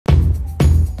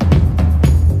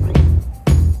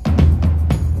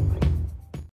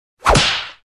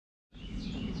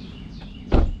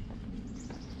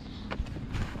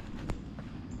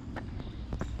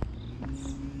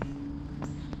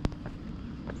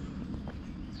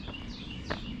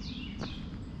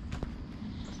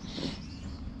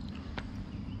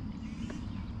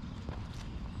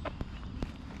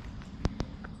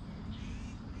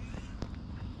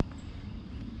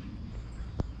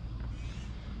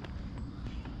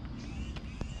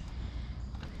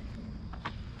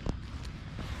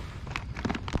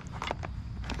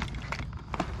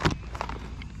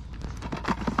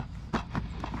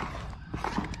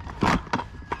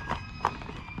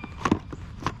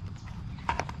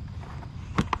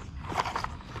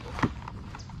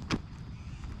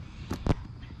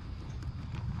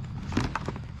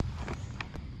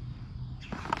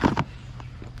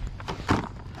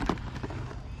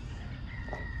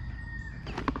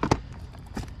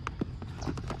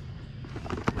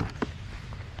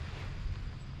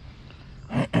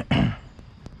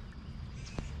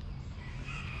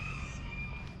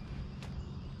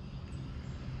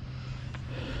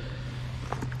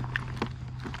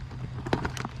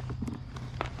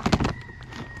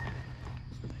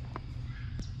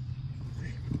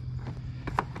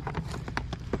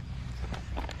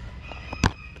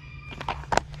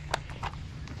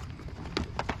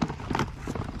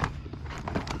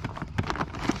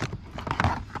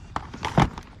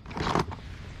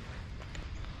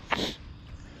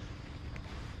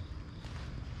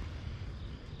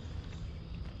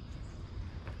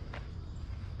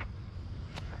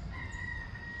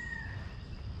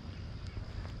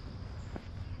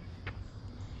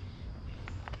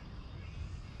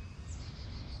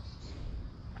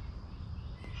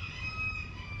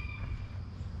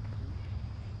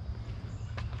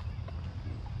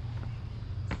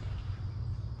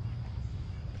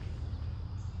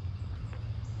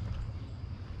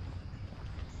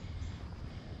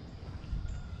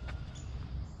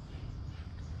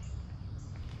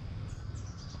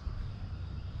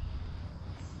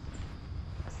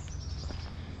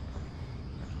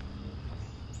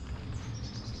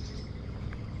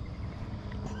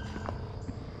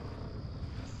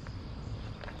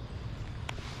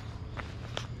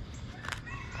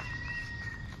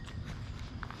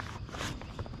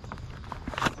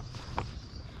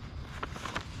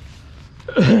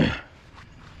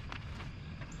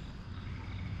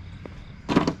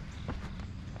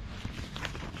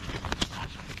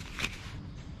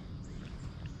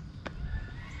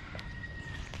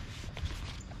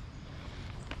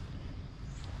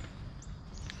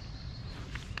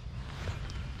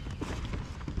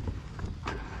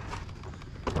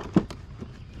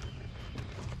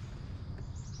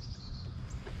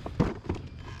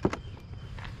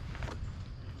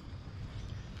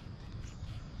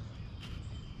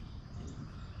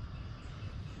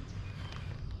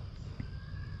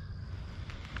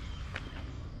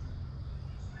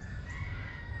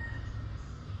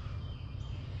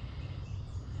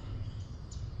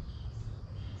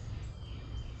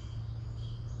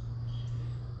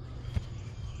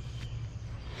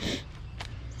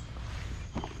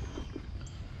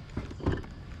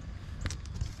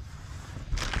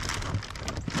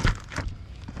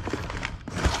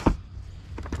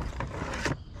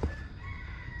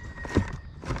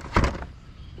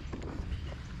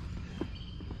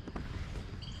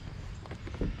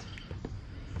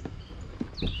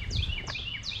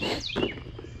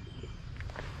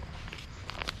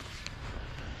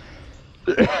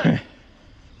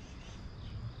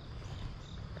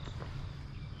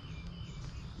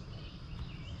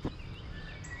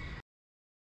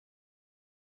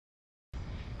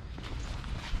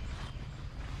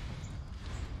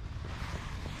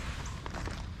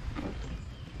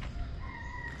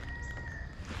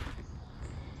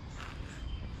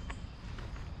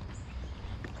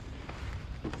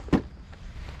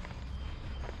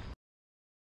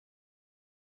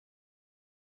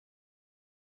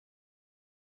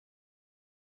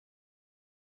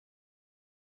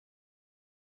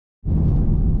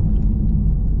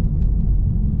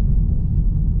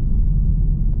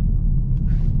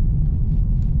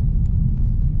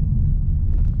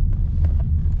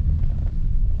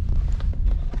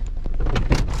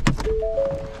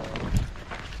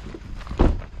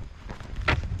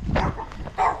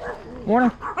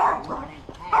Morning.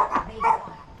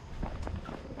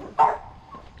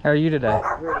 How are you today?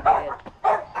 Pretty good.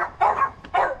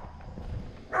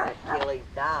 Let's kill these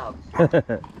dogs.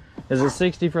 Is it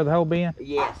 60 for the whole bin?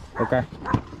 Yes. Okay.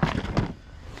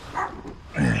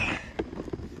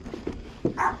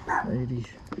 80.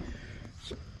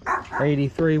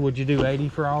 83. Would you do 80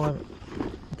 for all of it?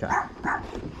 Okay.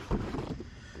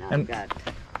 Now I've got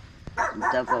some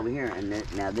stuff over here, and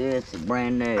now this is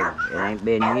brand new. It ain't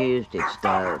been used. It's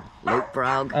the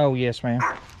leapfrog. Oh yes, ma'am.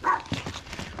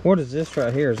 What is this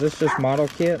right here? Is this just model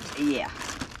kits? Yeah.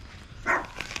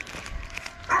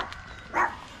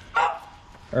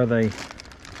 Are they?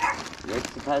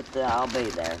 It's supposed to all be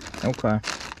there. Okay.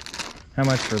 How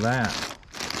much for that? I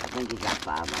think he's got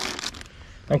 5 on it.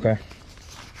 Okay.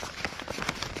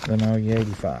 Then I'll get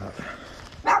 85.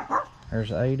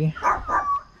 There's 80.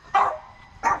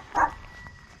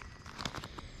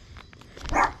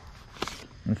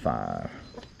 And 5.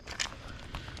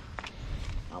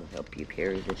 I'll help you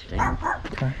carry this down.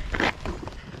 Okay.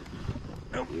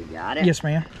 You got it? Yes,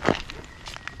 ma'am.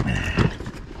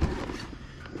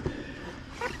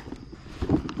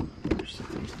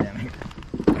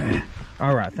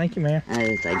 All right, thank you, ma'am.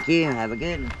 Hey, thank you. Have a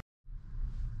good one.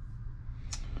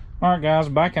 All right, guys,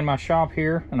 back in my shop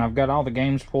here, and I've got all the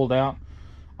games pulled out.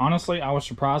 Honestly, I was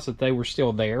surprised that they were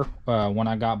still there when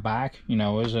I got back. You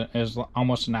know, it was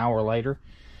almost an hour later.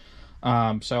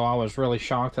 So I was really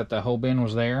shocked that the whole bin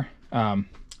was there. Now,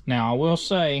 I will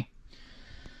say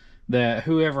that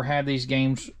whoever had these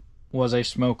games was a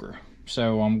smoker.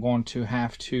 So I'm going to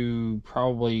have to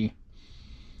probably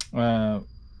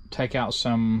take out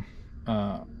some,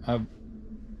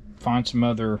 find some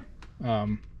other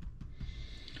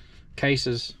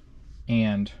cases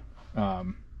and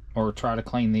or try to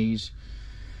clean these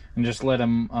and just let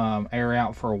them air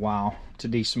out for a while to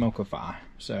desmokify.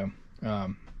 So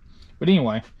but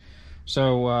anyway,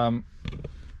 so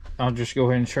I'll just go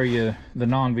ahead and show you the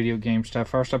non-video game stuff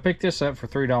first. I picked this up for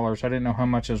 $3. I didn't know how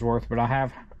much it was worth, but I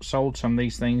have sold some of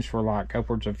these things for like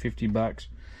upwards of 50 bucks.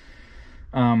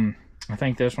 I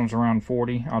think this one's around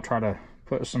 40. I'll try to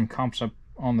put some comps up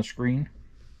on the screen.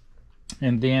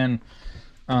 And then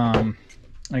I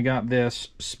got this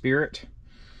Spirit.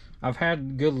 I've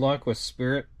had good luck with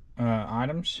Spirit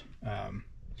items.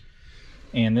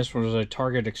 And this was a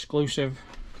Target exclusive.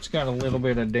 It's got a little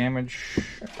bit of damage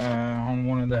on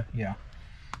one of the, yeah,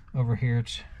 over here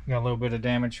it's got a little bit of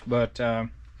damage, but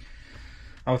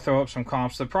I'll throw up some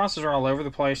comps. The prices are all over the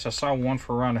place. I saw one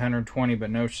for around 120, but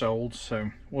no sold,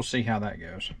 so we'll see how that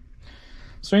goes.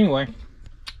 So anyway,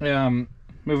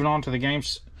 moving on to the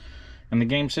games and the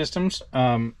game systems.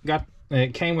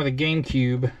 It came with a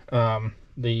GameCube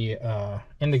the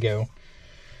indigo,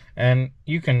 and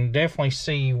you can definitely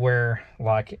see where,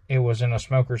 like, it was in a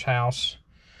smoker's house.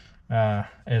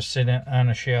 It's sitting on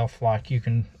a shelf. Like, you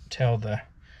can tell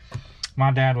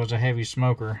my dad was a heavy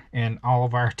smoker, and all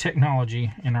of our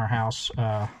technology in our house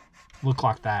looked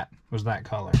like that, was that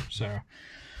color. So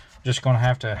just gonna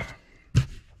have to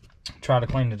try to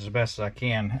clean it as best as I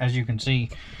can. As you can see,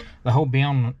 the whole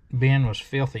bin was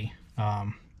filthy.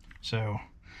 So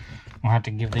we'll have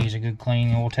to give these a good clean,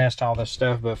 and we'll test all this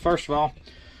stuff. But first of all,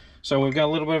 so we've got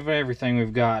a little bit of everything.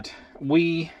 We've got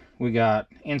Wii, we got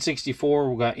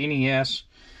N64, we got NES,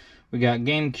 we got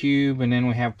GameCube, and then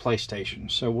we have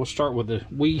PlayStation. So we'll start with the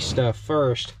Wii stuff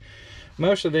first.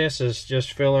 Most of this is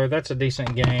just filler. That's a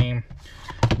decent game,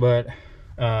 but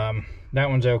that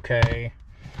one's okay.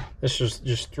 This is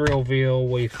just Thrillville,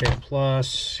 Wii Fit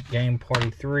Plus, Game Party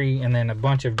 3, and then a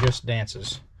bunch of Just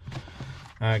Dances.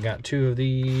 I got 2 of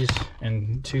these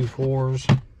and 2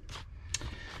 4s.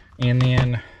 And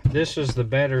then this is the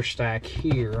better stack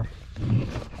here.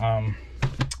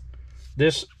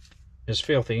 This is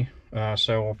filthy,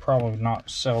 so we'll probably not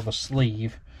sell the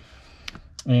sleeve.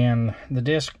 And the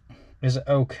disc is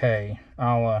okay.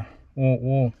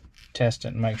 We'll test it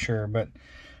and make sure, but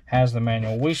has the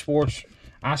manual. Wii Sports,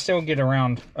 I still get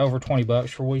around over 20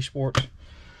 bucks for Wii Sports.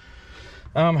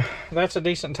 That's a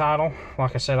decent title.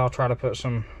 Like I said, I'll try to put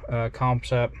some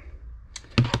comps up.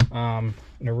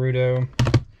 Naruto,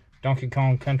 Donkey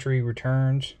Kong Country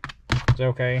Returns. It's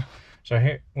okay. So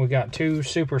here we got 2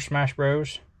 Super Smash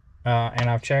Bros. And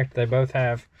I've checked, they both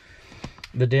have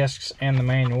the discs and the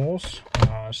manuals.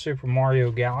 Super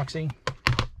Mario Galaxy.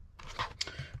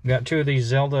 We got 2 of these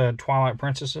Zelda Twilight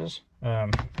Princesses.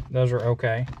 Those are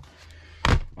okay.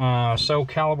 Soul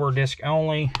Calibur disc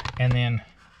only, and then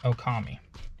Okami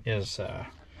is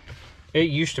it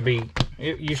used to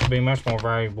be much more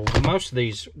valuable, but most of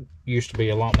these used to be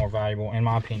a lot more valuable, in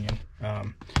my opinion.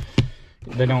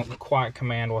 They don't quite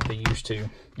command what they used to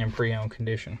in pre-owned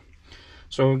condition.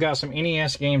 So we've got some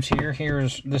NES games here.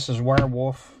 This is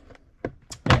Werewolf.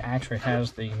 It actually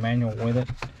has the manual with it.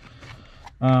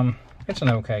 It's an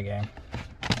okay game.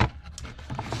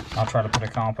 I'll try to put a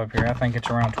comp up here. I think it's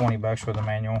around 20 bucks for the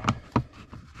manual.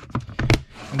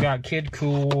 We got Kid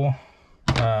Cool.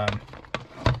 I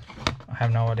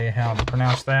have no idea how to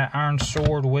pronounce that. Iron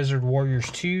Sword Wizard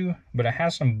Warriors 2, but it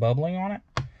has some bubbling on it.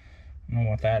 I don't know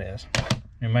what that is.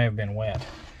 It may have been wet.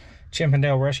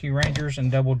 Chippendale Rescue Rangers and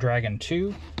Double Dragon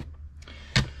 2.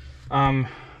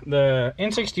 The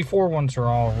N64 ones are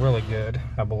all really good,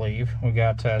 I believe. We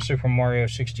got Super Mario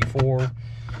 64,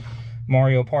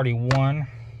 Mario Party 1,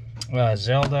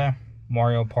 Zelda,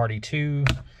 Mario Party 2,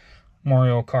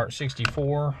 Mario Kart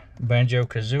 64,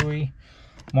 Banjo-Kazooie,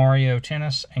 Mario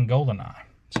Tennis, and GoldenEye.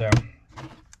 So,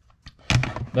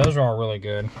 those are all really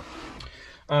good.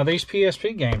 These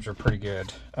PSP games are pretty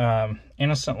good.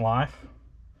 Innocent Life.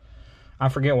 I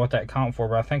forget what that comp for,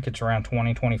 but I think it's around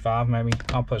 20, 25 maybe.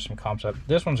 I'll put some comps up.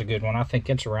 This one's a good one. I think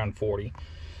it's around 40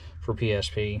 for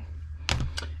PSP.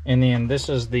 And then this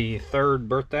is the 3rd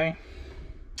birthday.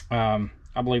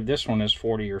 I believe this one is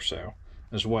 40 or so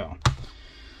as well.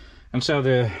 And so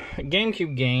the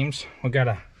GameCube games, we've got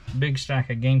a big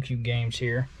stack of GameCube games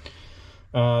here.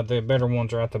 The better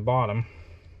ones are at the bottom.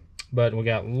 But we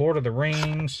got Lord of the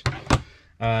Rings,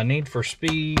 Need for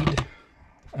Speed,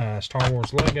 Star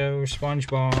Wars Lego,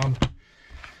 SpongeBob,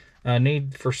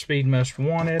 Need for Speed Most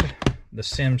Wanted, The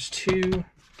Sims 2,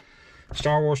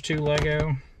 Star Wars 2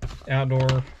 Lego,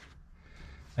 Outdoor,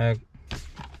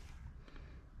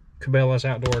 Cabela's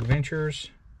Outdoor Adventures,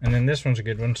 and then this one's a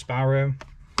good one, Spyro.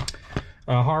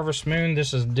 Harvest Moon,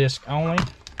 this is disc only.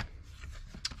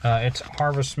 It's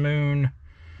Harvest Moon,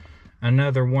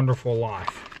 Another Wonderful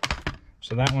Life.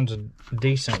 So that one's a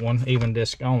decent one, even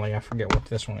disc only. I forget what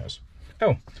this one is.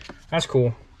 Oh, that's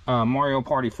cool. Mario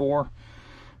Party 4.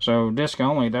 So disc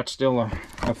only, that's still a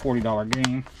 $40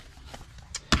 game.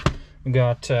 We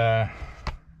got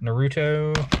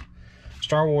Naruto.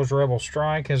 Star Wars Rebel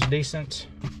Strike is decent.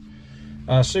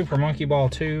 Super Monkey Ball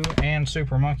 2 and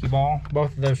Super Monkey Ball,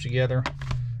 both of those together.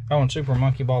 Oh, and Super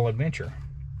Monkey Ball Adventure.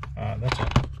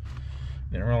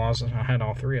 Didn't realize I had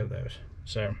all 3 of those.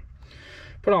 So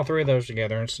put all 3 of those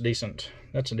together, and it's decent.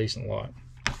 That's a decent lot.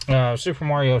 Super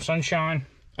Mario Sunshine.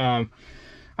 I'm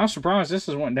surprised this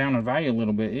has went down in value a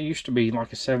little bit. It used to be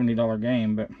like a $70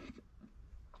 game, but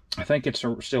I think it's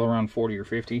still around 40 or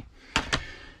 50.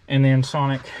 And then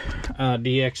Sonic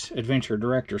DX Adventure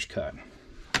Director's Cut.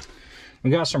 We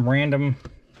got some random,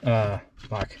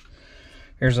 like,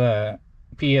 here's a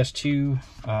PS2,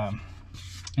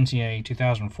 NCAA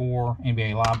 2004,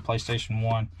 NBA Live, PlayStation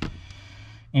 1,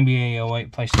 NBA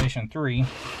 08 PlayStation 3.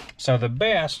 So the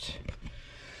best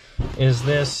is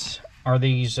are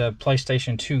these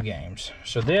PlayStation 2 games.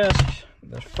 So the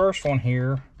first one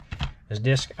here is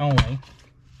disc only.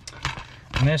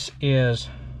 And this is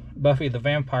Buffy the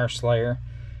Vampire Slayer,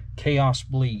 Chaos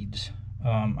Bleeds.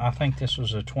 I think this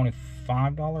was a $25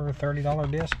 or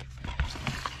 $30 disc.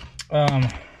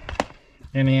 And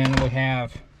then we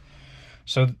have,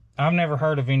 so I've never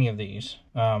heard of any of these.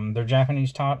 They're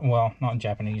Japanese taught, well, not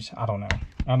Japanese, I don't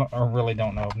know. I really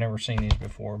don't know. I've never seen these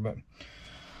before, but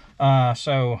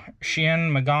so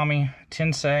Shin Megami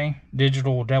Tensei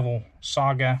Digital Devil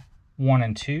Saga 1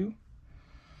 and 2.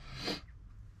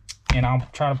 And I'll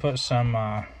try to put some,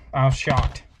 I was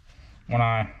shocked when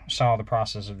I saw the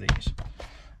process of these.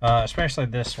 Especially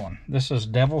this one. This is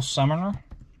Devil Summoner.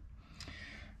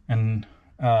 And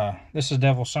this is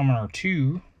Devil Summoner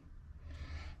 2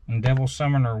 and Devil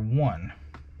Summoner 1.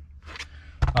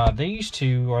 These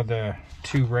two are the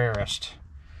two rarest.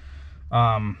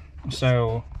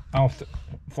 So I'll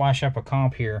flash up a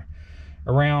comp here.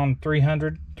 Around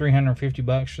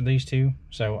 $350 for these two.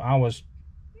 So I was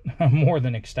more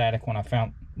than ecstatic when I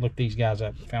looked these guys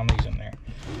up, found these in there.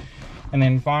 And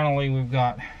then finally we've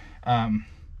got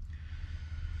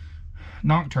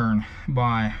Nocturne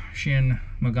by Shin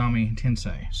Megami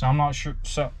Tensei. So I'm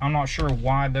not sure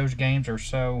why those games are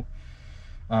so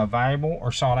valuable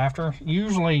or sought after.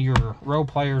 Usually your role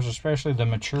players, especially the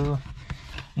mature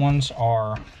ones,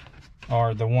 are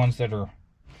the ones that are.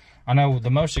 I know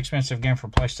the most expensive game for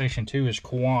PlayStation 2 is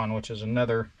Kwan, which is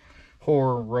another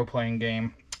horror role-playing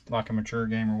game, like a mature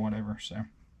game or whatever.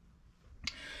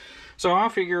 So I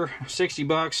figure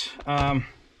 $60.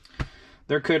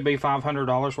 There could be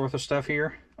 $500 worth of stuff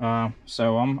here.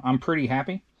 So I'm pretty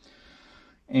happy.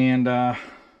 And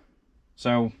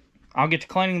so I'll get to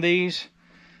cleaning these,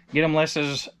 get them listed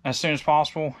as soon as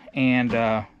possible, and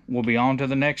we'll be on to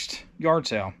the next yard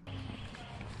sale.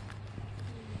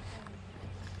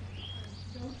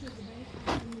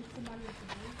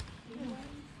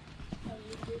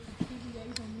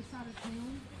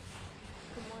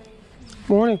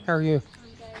 Morning, how are you?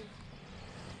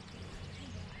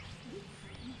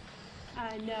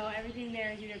 No, everything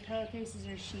there is either pillowcases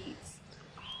or sheets.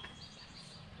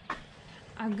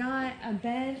 I've got a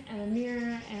bed and a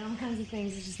mirror and all kinds of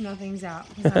things. It's just nothing's out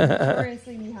because I'm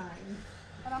notoriously behind.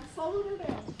 And I'm slowing her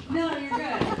down. No, you're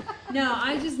good. No,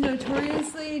 I just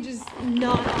notoriously just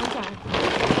not on time.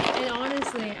 And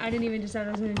honestly, I didn't even decide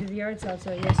I was going to do the yard sale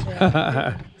till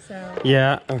yesterday. So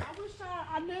Yeah. I wish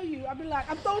I know you. I'd be like,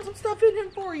 I'm throwing some stuff in here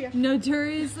for you.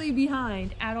 notoriously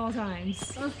behind at all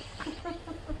times.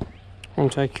 I'm gonna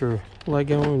take your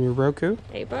Lego and your Roku.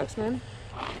 $8, man.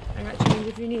 I got change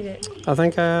if you need it. I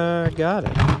think I got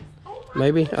it.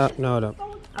 Maybe? No, I don't.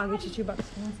 I'll get you $2. I've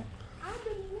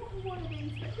been wanting one of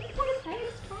these. What is that?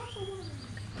 It's cost for one of these.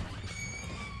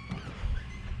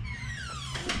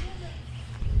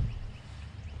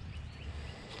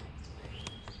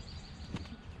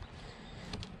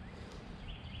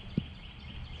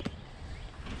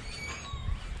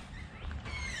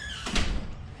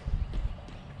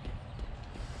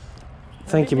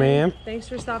 Thank you, ma'am. Thanks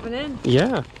for stopping in.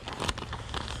 Yeah.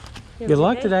 Good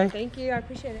luck today. Thank you. I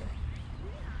appreciate it.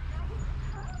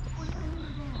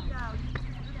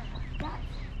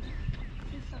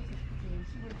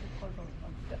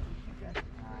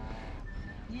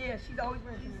 Yeah, she's always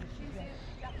wearing things. She's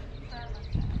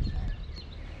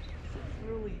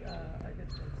really, I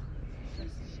guess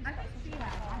I think she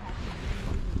has.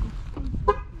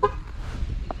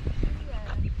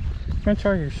 Come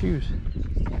charge your shoes.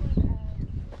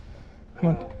 Come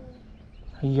on.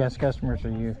 Are you guys customers or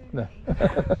you?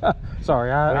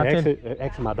 Sorry,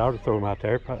 Actually, my daughter threw them out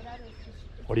there.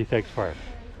 What do you think's fair?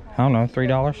 I don't know,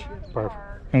 $3? Perfect.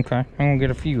 Okay, I'm gonna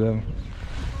get a few of them.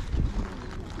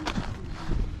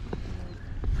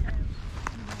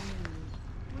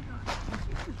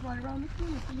 right around the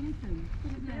corner from anything.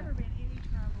 There's never been any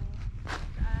trouble to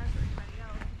us or anybody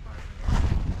else as far as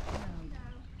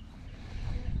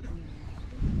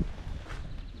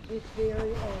It's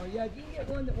very, yeah, if you can get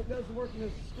one that goes to work in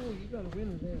this school, you've got a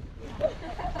winner there.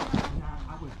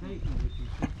 I was thinking if you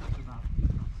said something about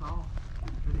salt,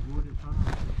 that it would in front of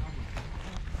us.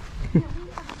 Yeah,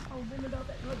 we haven't told them about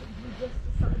that, no, but we just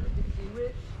decided to do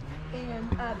it. And,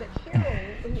 but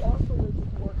Cheryl, who also lives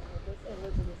with working with us and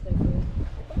lives in the same room,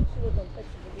 I thought she lived on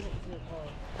Texas, but we didn't see her car.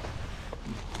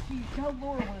 She told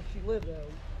Laura where she lived though.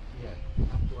 Yeah,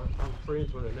 I'm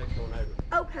friends with her next door neighbor.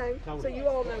 Okay, so you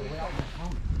all know each other.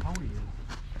 Tony is.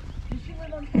 Does she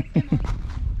live on Texas?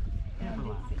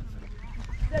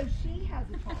 So she has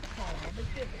a car, but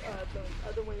the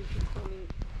other one she told me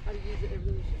how to use it and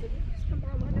everything. She said, "You just come by,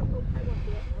 I know we'll pay one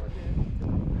for that project."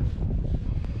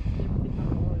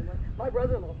 My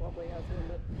brother-in-law probably has one,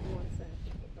 but he wants that.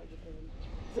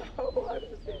 So I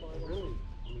just said, Really,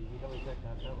 I mean, you don't exactly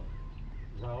have to have a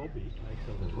Roby makes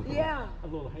a little, yeah. a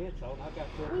little hand saw, and I've got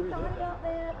 4 We years thought of that. about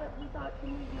that, but we thought,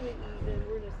 can we do it even?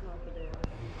 We're just not there.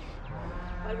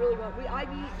 I really want. I've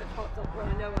used the top software.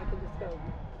 I know I can just go,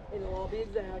 and it'll all be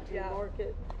exact. Yeah. Mark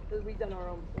it because we've done our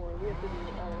own flooring. We have to do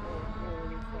all our own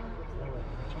flooring and stuff. You know,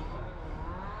 it's cheap.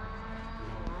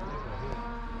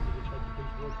 You just take a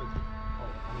piece of wood, put it,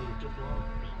 oh, I need it just long.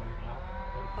 Just bring it out.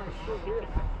 I sure will.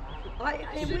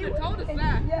 You should have told us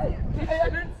that. Yes,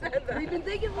 we've been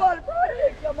thinking a lot of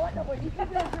projects. Y'all might know what you did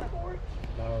that porch.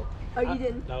 No. Oh, you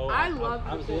didn't? No. I love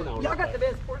I was in on Y'all it. got the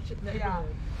best porch in the Yeah.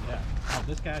 neighborhood. Yeah.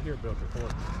 This guy here built it for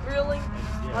us. Really?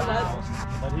 Yeah. Oh,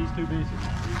 that's. But he's too busy.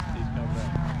 He's coming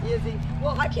back. Is he?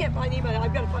 Well, I can't find anybody.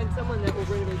 I've got to find someone that will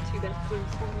renovate 2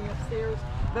 bathrooms for me upstairs.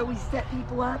 But we set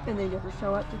people up and they never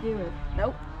show up to do it.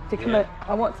 Nope. To come up,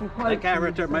 I want some quotes. That guy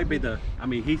right there may be the, I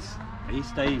mean, he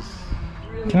stays.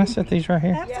 Can I set these right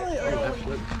here? Absolutely. Oh,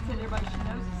 absolutely. He said everybody she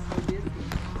knows is so busy.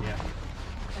 Yeah.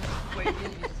 That's the way it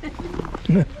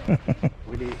is.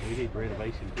 We need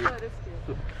renovation too. Oh, that's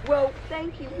good. Well,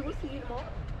 thank you. We will see you tomorrow.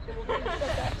 And we'll bring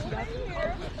stuff back to you. I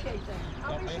appreciate that.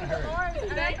 I'll be sure tomorrow to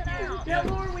Thank open you. out. Tell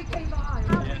Laura we came by.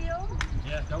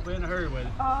 Yeah, don't be in a hurry with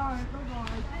it. All right, bye-bye.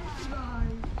 Thank you,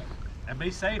 guys. And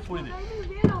be safe with it. They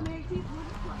moved in on me. We'll just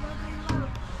put everything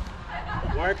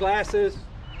low. Wear glasses.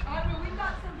 I mean, we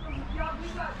got some from y'all. We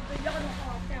got the young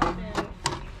house down there,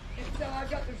 and so I've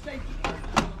got their safety glasses.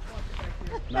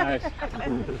 Nice. See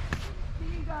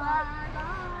you guys.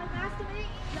 Bye. Nice to meet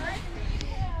you. Nice to meet you.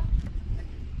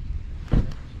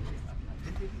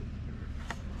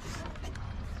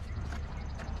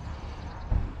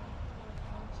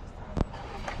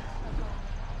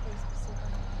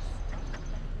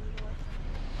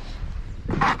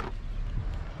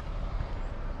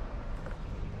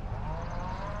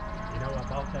 You know, I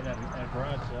bought that at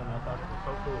garage sale and I thought it was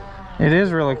so cool. It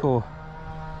is really cool.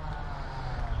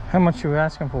 How much you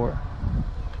asking for it?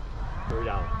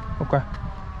 $3. Okay.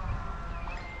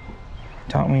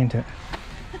 Talk me into it.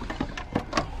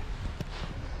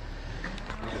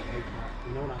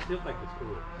 You know, and I still think it's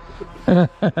cool. And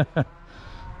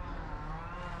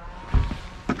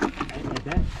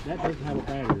that doesn't have a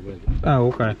battery with it. Oh,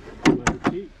 okay. But it's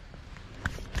cheap.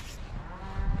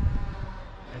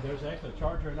 And there's actually a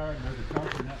charger in there and there's a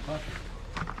charger in that bucket.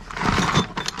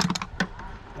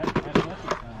 That bucket,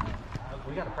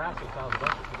 we got a price size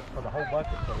bucket for the whole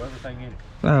bucket, so everything in it.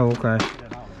 Oh, okay.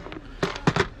 That all.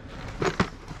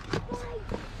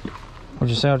 Would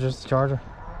you sell just the charger?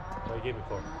 What do you give me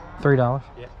for it? $3.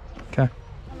 Yeah. Okay.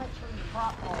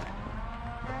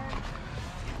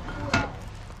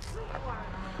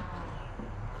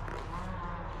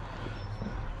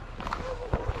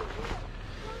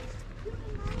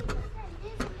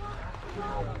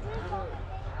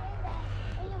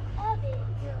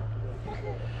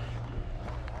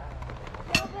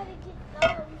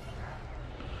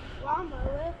 I'll mow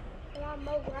it, and I'll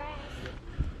mow grass.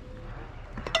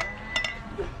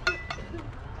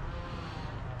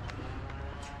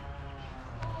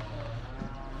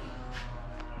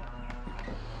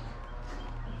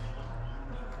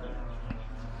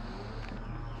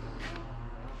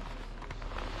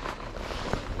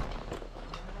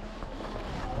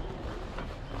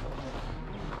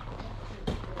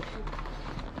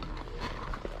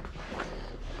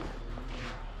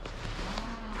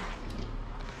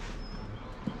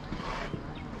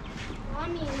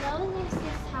 Mommy, notice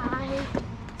this high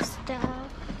stuff.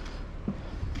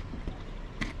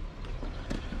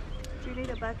 Do you need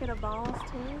a bucket of balls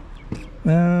too?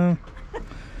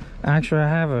 Actually, I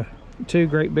have 2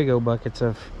 great big old buckets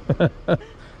of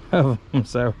of them,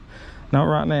 so not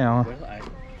right now.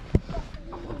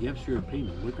 Well, give us your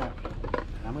opinion. We've got,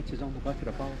 how much is on the bucket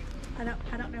of balls? I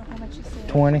don't know how much you said.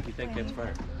 20. You think that's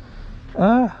fair?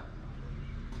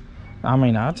 I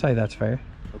mean, I'd say that's fair.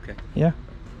 Okay. Yeah.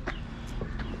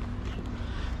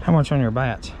 How much on your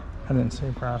bats? I didn't see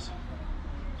a price.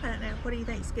 I don't know. What do you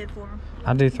think's good for them?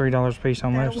 I do $3 a piece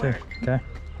on That'll those too. work. Okay.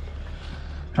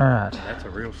 All right. That's a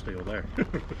real steal there.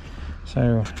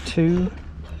 So 2,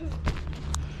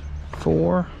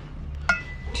 4,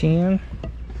 10.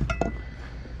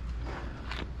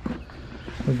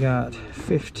 We got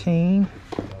 15.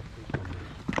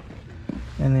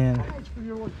 And then,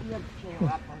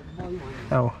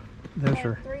 oh, those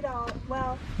are, $3.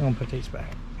 Well, I'm gonna put these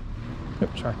back.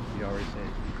 Oops, sorry. You already said.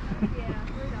 yeah,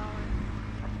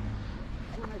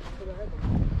 $3.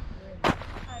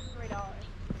 $3.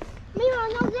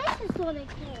 Meanwhile, no, this is what it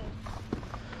costs.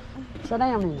 Sit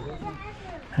down in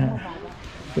there.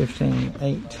 15,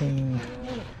 18,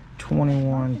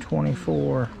 21,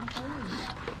 24,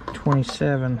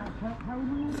 27,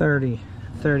 30,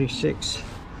 36,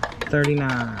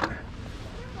 39.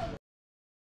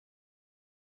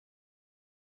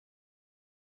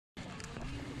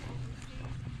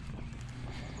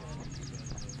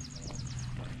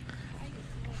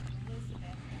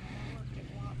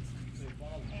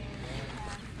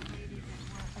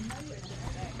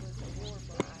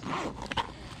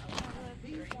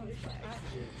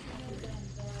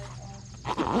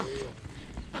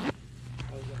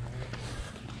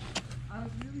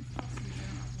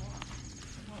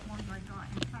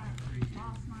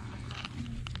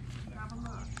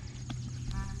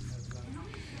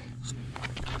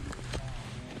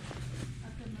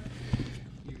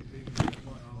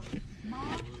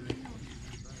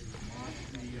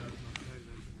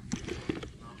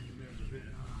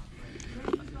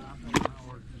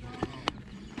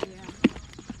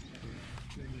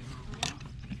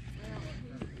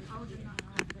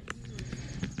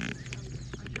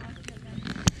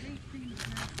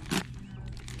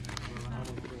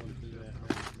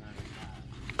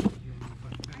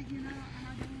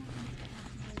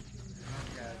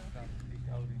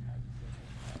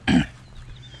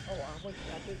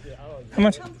 How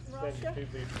much?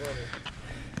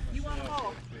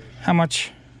 How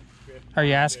much are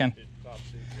you asking?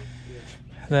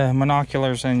 The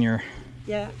monoculars and your...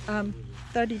 Yeah,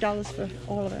 $30 for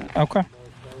all of it. Okay.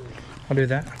 I'll do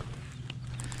that.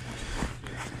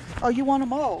 Oh, you want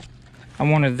them all? I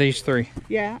wanted these three.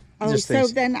 Yeah. Oh, Just so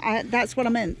these. then that's what I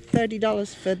meant.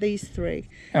 $30 for these three.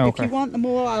 Oh, If okay. you want them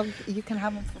all, you can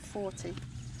have them for 40.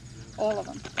 All of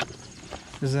them.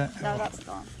 Is that... No, that's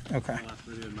gone. Okay.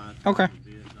 Okay.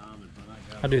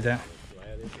 I'll do that.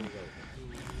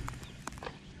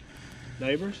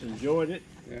 Neighbors, enjoyed it.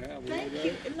 Thank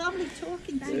you. Lovely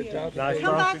talking to you. Nice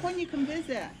Come back talking. when you can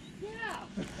visit.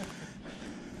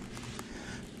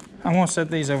 I'm gonna set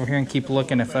these over here and keep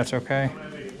looking if that's okay.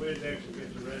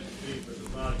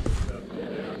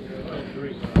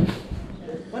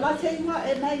 Well, I tell you what,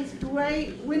 it makes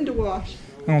great window wash.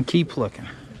 I'm gonna keep looking.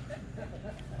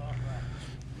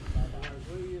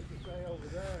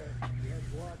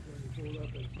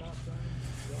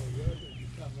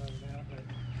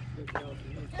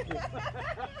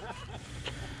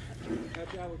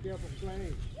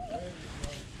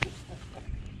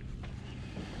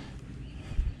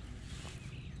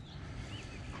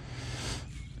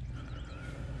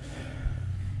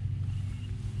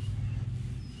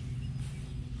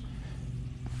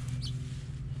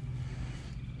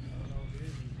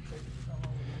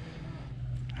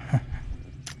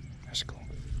 That's cool.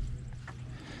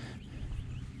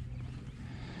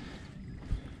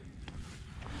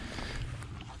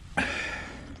 $3.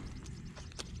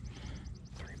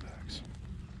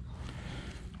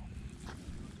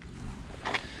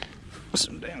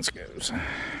 Some dance goes.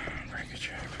 Very good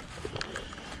job.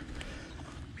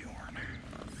 Bjorn.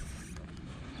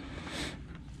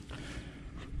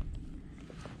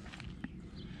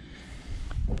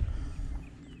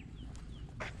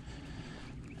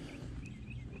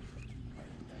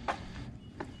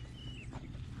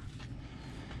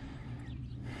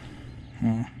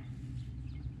 Hmm.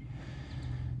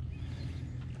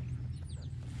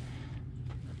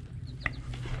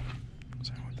 Is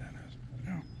that what that is?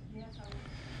 No.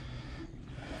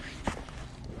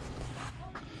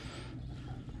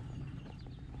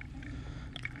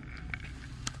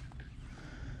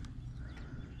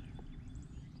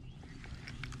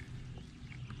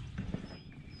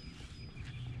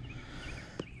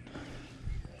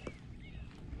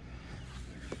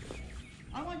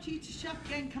 I want you to shop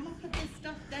again. Come and put this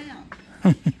stuff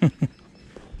down.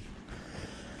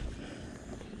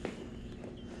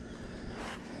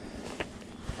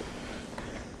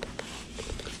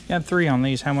 You had 3 on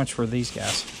these. How much were these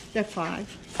guys? They're 5.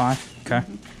 5? Okay.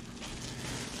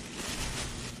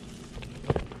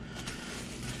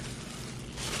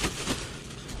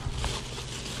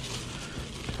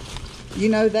 You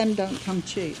know them don't come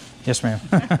cheap. Yes, ma'am.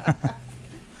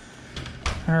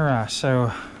 All right,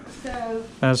 so So,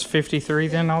 that's 53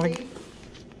 then all the...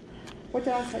 what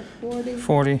did I say? 40?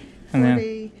 40 and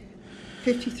 40,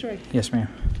 53. then... Yes, ma'am.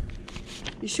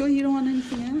 You sure you don't want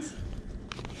anything else?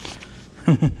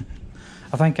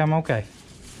 I think I'm okay.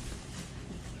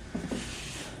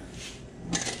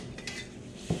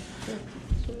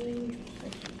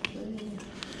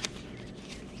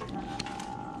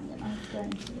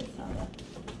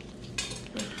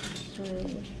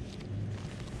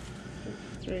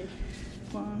 Three,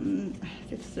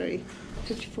 53,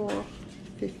 54,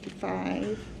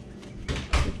 55,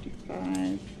 56,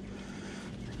 $5,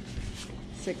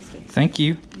 $60. Thank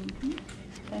you.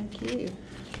 Thank you.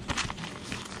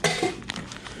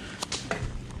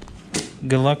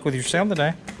 Good luck with your sale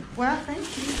today. Well, thank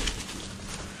you.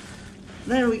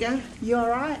 There we go. You all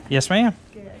right? Yes, ma'am.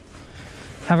 Good.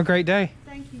 Have a great day.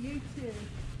 Thank you. You too.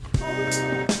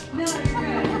 No,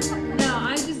 you're good. No,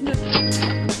 I just know.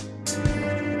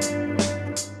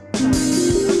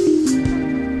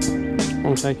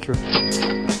 I'll take your.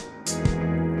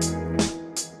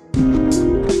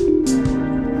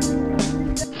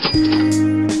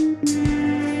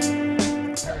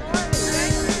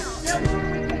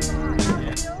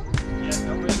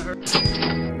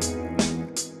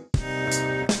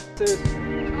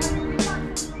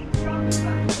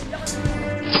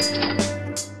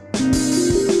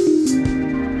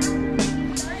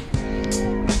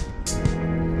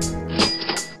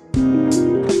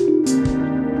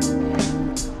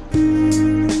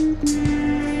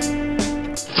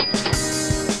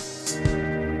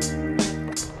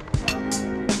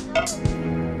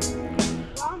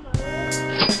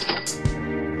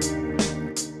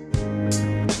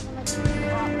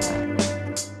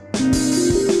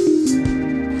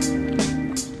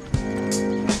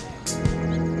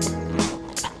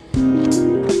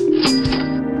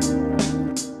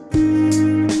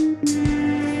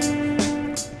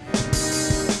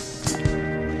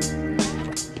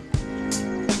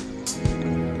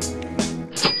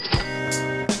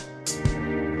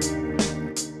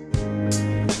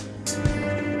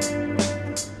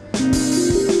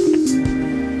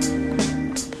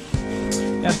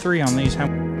 Got 3 on these.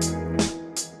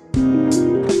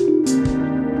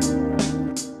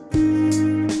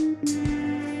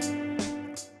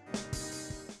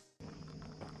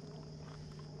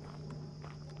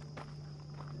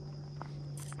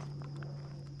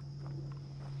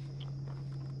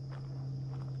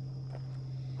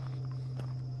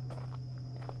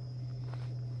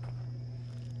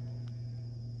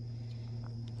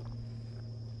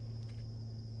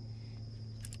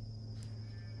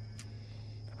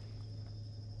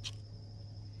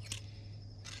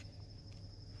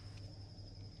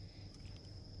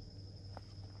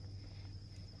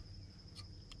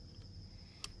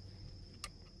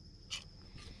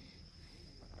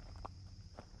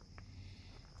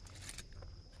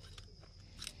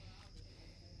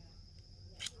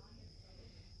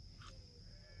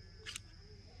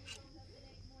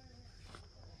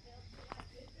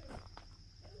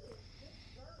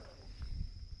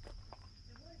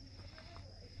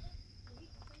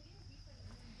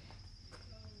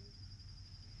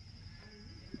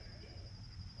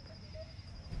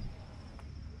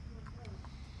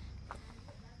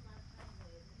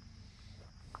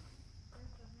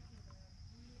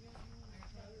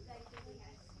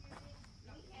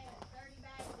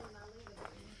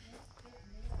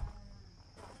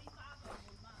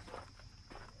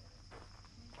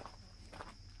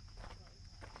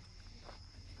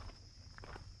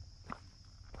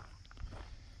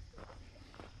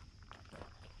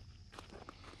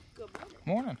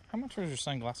 Morning. How much was your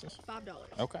sunglasses?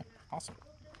 $5. Okay, awesome.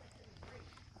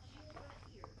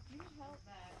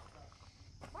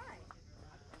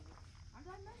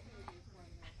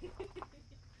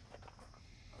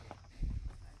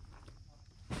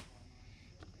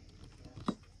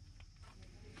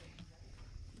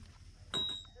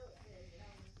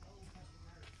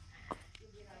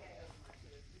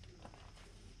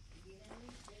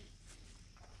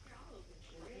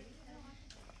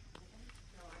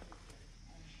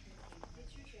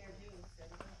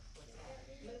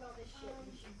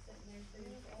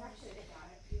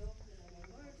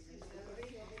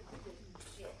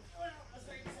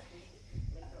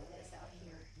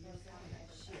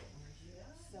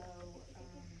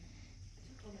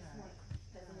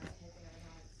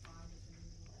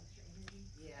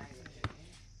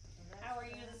 How are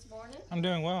you this morning? I'm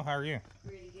doing well. How are you?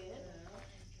 Pretty good.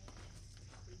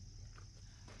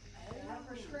 I have a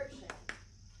prescription.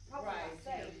 Probably not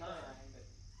safe, but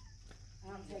I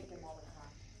don't take them all the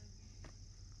time.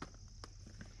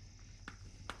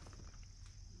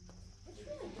 It's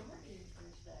really dark in here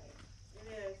today. It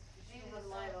is. She has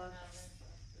light on.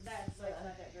 That's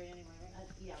not that great anyway, right?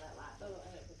 Yeah, that light. Oh,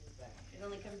 I didn't put this back. It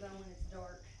only comes on when it's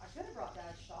dark. I should have brought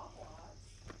Dad's shop lights.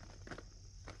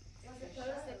 It's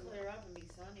supposed to clear up and be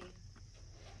sunny.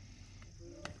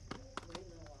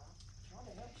 Trying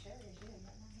to help Sherry, she didn't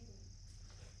let my head.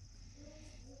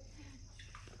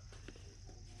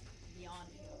 Beyond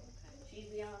you. Okay.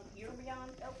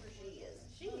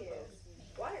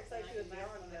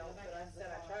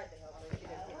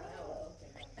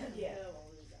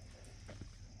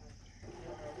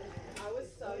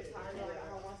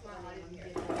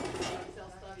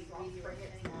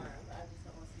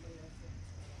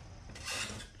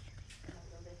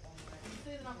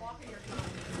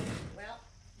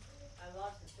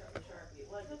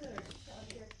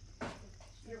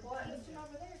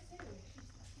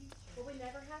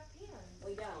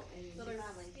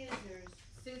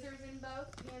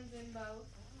 in both.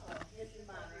 This is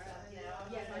mine, right?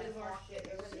 Yes, I just marked it.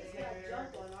 She's got junk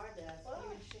on our desk.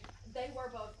 They were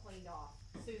both cleaned off.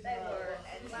 Susan They were,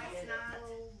 did. and last night,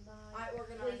 I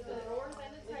organized the drawers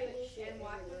and the tables and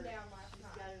wiped them down last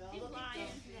night. got it all. She's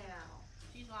lying. Now.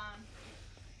 She's lying.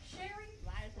 Sherry,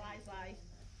 Lies, lies, lies.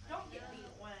 don't get me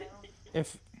one.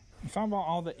 If I bought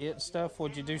all the it stuff,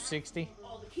 would you do 60?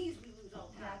 All the keys we lose all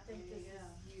the time. I think this is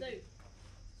Sue.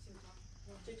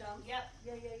 Two times? Yep.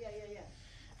 Yeah.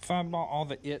 If I bought all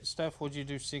the it stuff, would you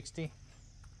do 60?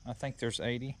 I think there's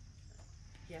 80.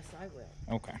 Yes, I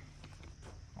will. Okay.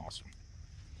 Awesome.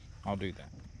 I'll do that.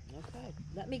 Okay.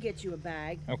 Let me get you a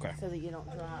bag. Okay. So that you don't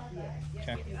drop. Yeah.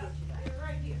 Okay. They're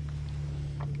right here.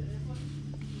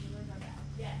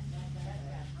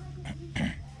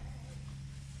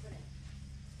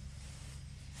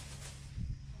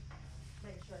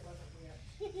 Make sure it wasn't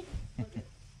weird.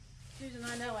 Susan,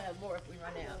 I know I have more if we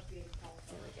run out. There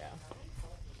we go.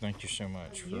 Thank you so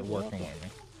much for working with me.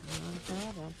 Not a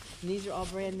problem. And these are all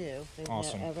brand new. They've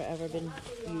Awesome. never ever been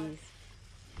used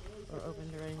or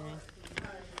opened or anything.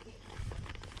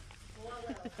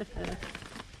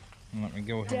 Let me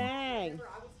go ahead. Dang!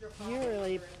 You're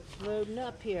really loading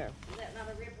up here.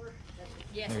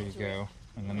 Yes, There you go.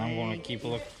 And then I'm going to keep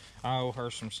look. I owe her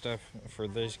some stuff for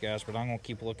these guys, but I'm going to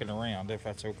keep looking around if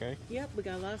that's okay. Yep, we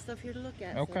got a lot of stuff here to look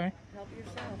at. so Okay. help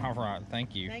yourself. All right.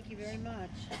 Thank you. Thank you very much.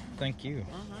 Thank you.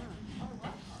 I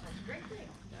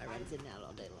runs in and out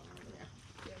all day long over there.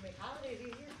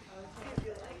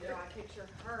 I picture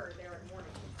her there in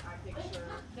morning. I picture.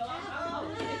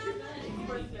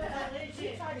 She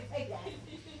tried to take that.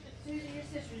 Susan, your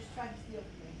sister just tried to steal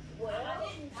from me. Well, I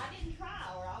didn't try,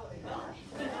 or I would have gone.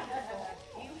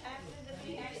 You have to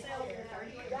defeat yourself.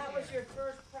 That was your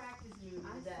first practice move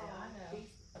today. I know.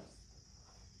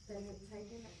 They had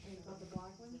taken of the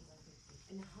black ones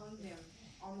and hung them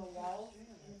on the wall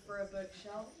for a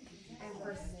bookshelf and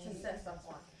to set stuff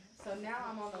on. So now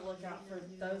I'm on the lookout for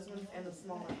those ones and the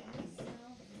smaller ones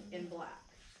in black.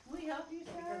 Will we help you,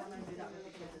 Because sir? I'm gonna do that with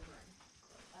the kids' room.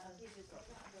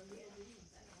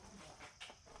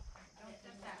 Don't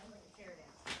step that, put the chair down.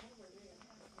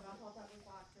 But I thought that was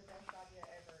like the best idea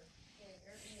ever.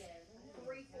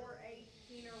 348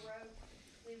 Keener Road,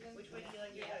 Cleveland. Which way do you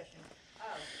like your lotion?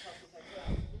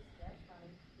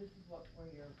 This is where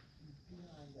your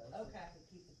behind goes. Okay. To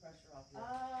keep the pressure off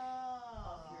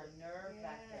Oh. your nerve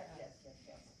back there. Yes. There's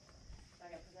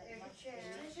a chair.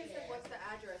 She said, what's the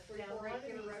address? 348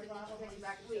 Keener Road, and then she takes me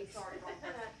back and said, sorry, wrong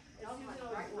person. And I was like,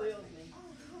 right person. me.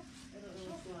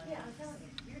 Yeah, I'm telling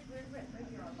you, you're right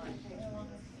here on my page.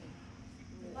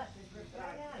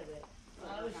 Right out of it.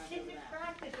 I was sitting in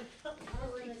practice with something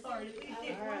retarded. We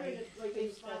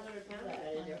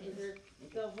did.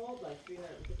 They'll hold like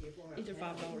 350 or 400. These are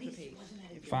 $5 a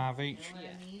piece. 5 each?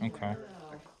 Yeah. Okay.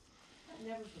 That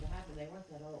never should have happened. They weren't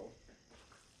that old.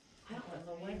 I don't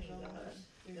know when he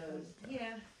goes.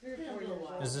 Yeah, 3 or 4 years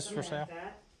old. Is this for sale?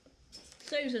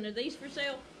 Susan, are these for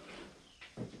sale?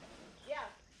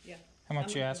 How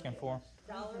much you asking for?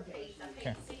 $1 a piece. I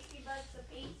Okay. paid $60 a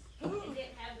piece and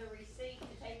didn't have the receipt to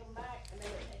take them back, and they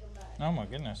would take them back. Oh my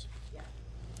goodness.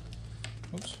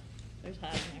 Oops. There's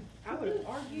Heisman. I would have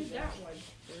argued that one.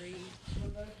 3.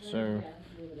 So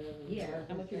Yeah.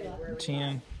 How much you got?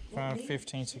 10, 5,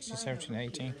 15, 16, 17,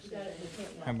 18.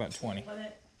 How about 20? Well,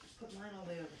 put mine all the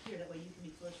way over here. That way you can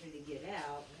be closer to get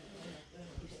out.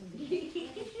 There you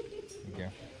go.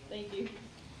 Thank you.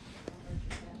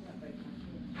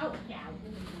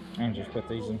 And just put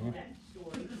these in here.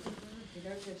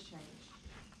 They're just changed.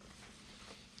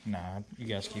 Nah, you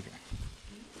guys keep it.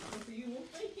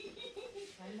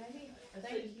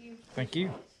 Thank you. Thank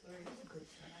you.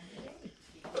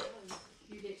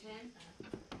 You get 10?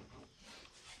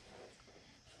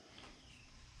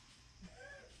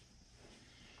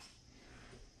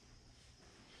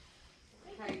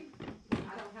 Okay,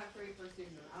 I don't have 3 for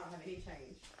Susan. I don't have any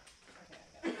change. Okay,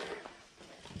 I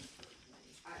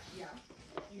got it. Yeah,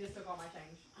 you just took all my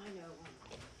change. I know.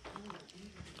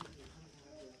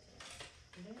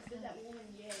 Did that woman,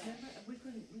 yeah. Remember, we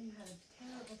had a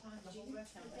terrible time the whole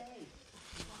rest of the day.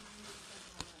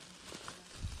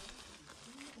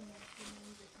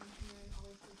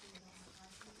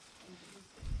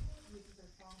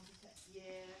 Yeah.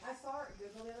 I saw her at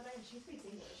Google the other day and she speaks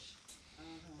English.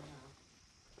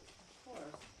 Of course.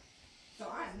 So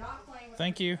I am not playing with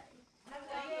Thank you. Have a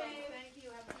good day. Thank you.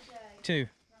 Have a good day. 2.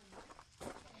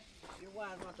 You're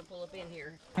wise not to pull up in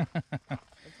here. It's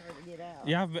hard to get out.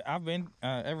 Yeah, I've been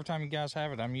every time you guys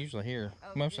have it, I'm usually here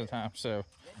most of the time. So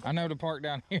I know to park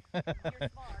down here.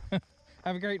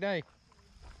 Have a great day.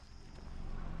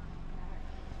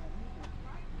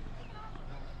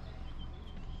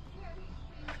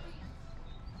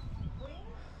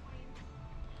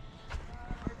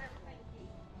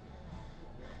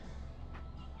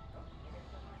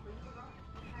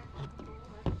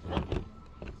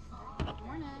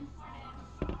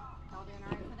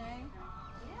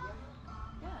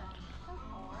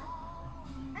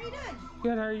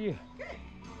 Good, how are you? Good.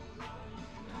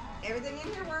 Everything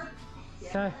in here works. If you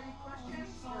Okay. have any questions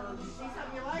or you see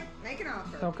something you like, make an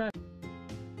offer. Okay.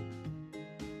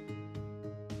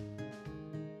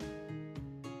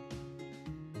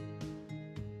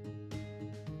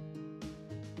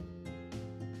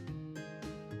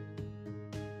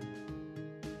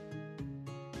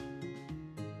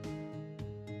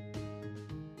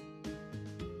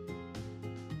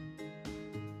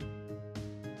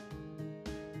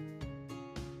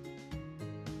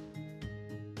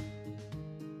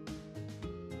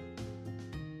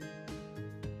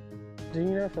 Do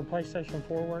you know if the PlayStation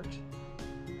 4 works?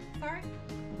 Sorry?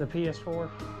 The PS4?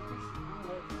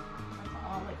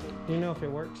 Do you know if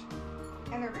it works?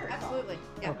 And they're very absolutely.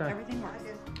 Yeah, Okay. everything works.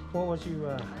 What was you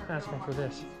asking for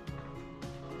this?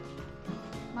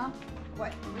 Mom,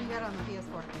 what do you got on the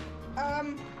PS4?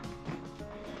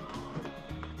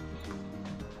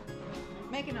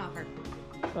 Make an offer.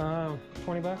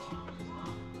 20 bucks?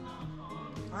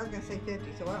 I was gonna say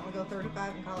 50, so why don't we go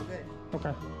 35 and call it good?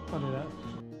 Okay, I'll do that.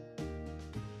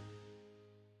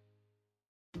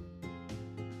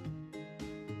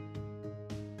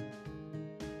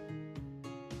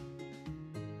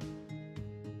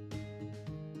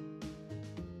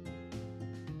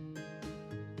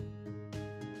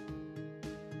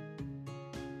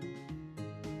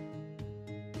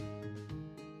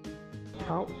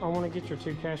 I want to get your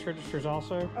 2 cash registers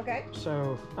also. Okay.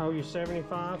 So I owe you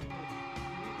 75.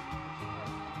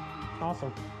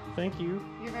 Awesome. Thank you.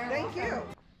 You're very welcome. Thank you.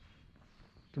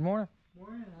 Good morning.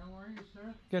 Morning, how are you,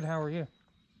 sir? Good, how are you?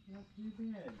 Not too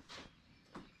bad.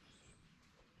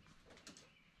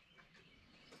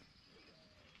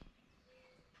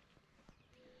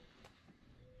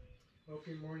 Hope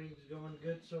your morning's going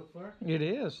good so far. It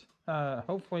is.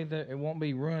 Hopefully that it won't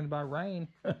be ruined by rain.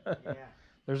 Yeah.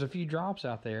 There's a few drops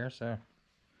out there, so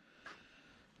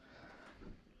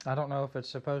I don't know if it's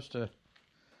supposed to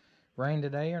rain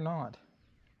today or not.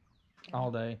 All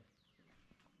day.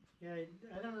 Yeah,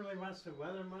 I don't really watch the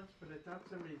weather much, but I thought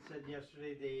somebody said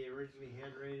yesterday they originally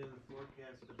had rain in the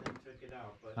forecast, but then took it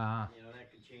out. But you know,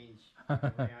 that could change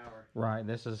every hour. Right.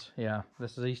 This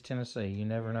is East Tennessee. You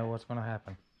never know what's going to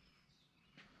happen.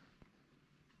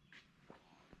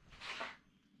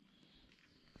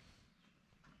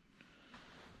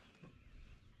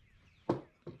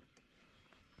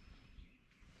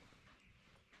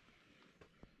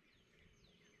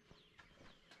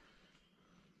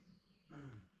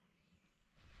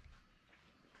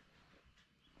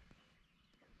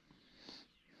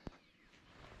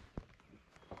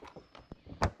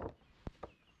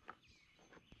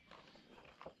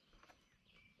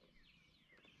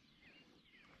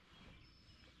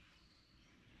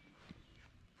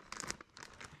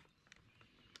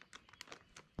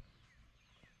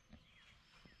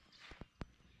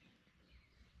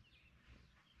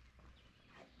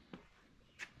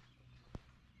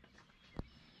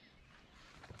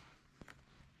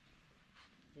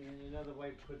 And another way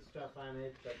to put stuff on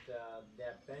it, but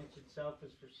that bench itself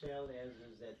is for sale, as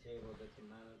is that table that's a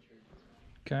monitor.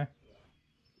 Okay.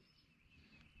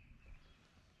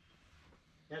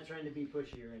 Not trying to be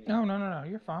pushy or anything. Oh, no.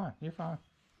 You're fine. You're fine.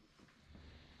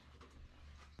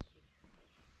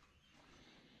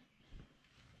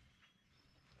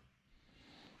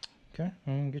 Okay.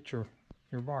 I'm going to get your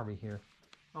Barbie here.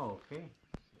 Oh, okay.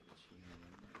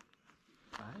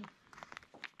 Fine.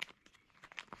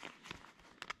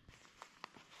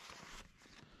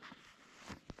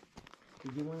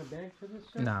 Did you want a bag for this,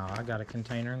 sir? No, I got a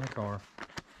container in the car.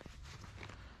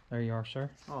 There you are,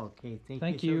 sir. Okay,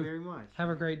 Thank you you so very much. Have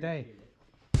a great day.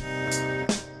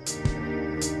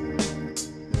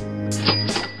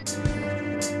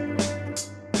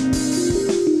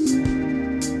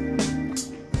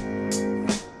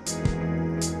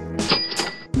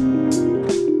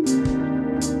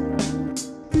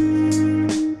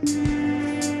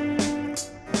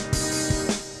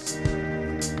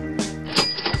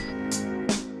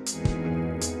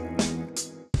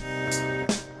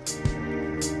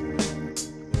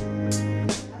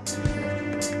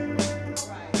 All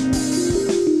right.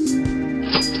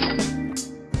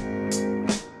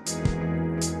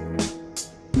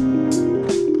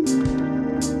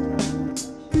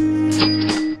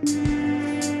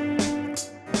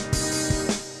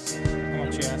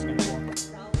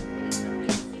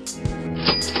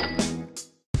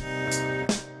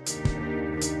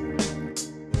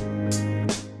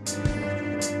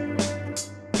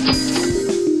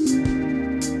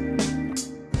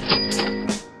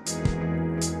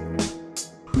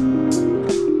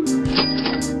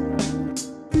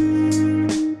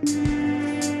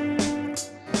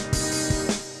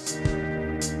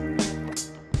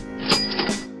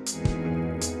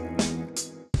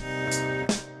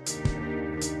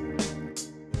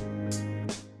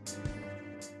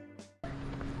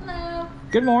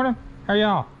 Good morning. How are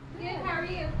y'all? Good, how are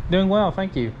you? Doing well,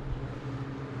 thank you.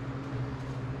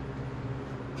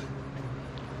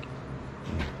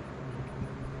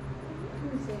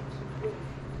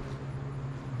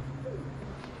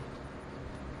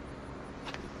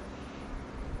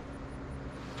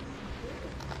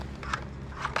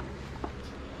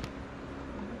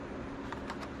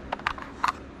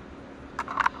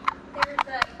 There's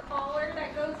a collar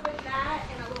that goes with that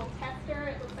and a little tester.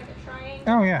 It looks like a triangle.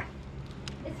 Oh, yeah.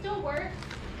 It still works,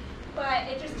 but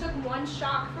it just took one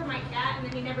shock for my cat and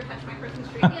then he never touched my Christmas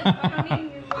tree again, so I don't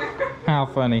need any more. How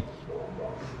funny.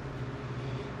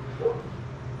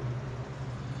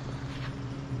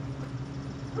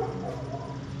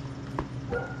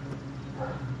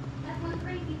 That's one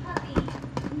crazy puppy.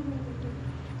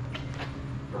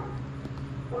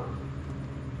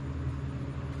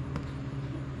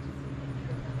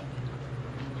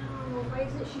 Oh, why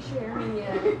isn't she sharing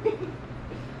yet?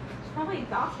 She's probably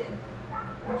exhausted.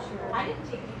 I'm sure. I didn't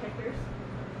take any pictures.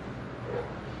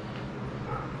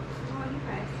 Oh, you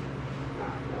guys.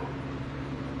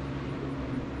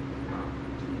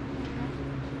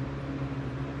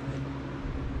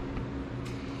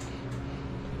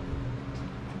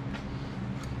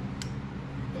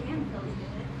 Dan feels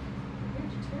good. You're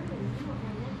determined. You want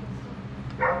my necklace.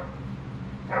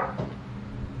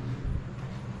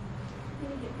 Let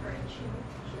me give her a chew.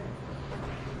 Sure.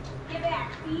 Get back,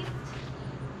 Beast.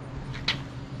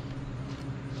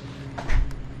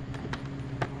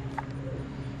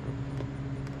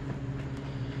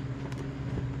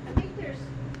 I think there's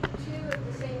 2 of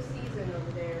the same season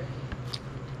over there.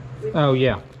 Oh,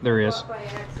 yeah, there is. Bought by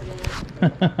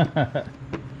accident.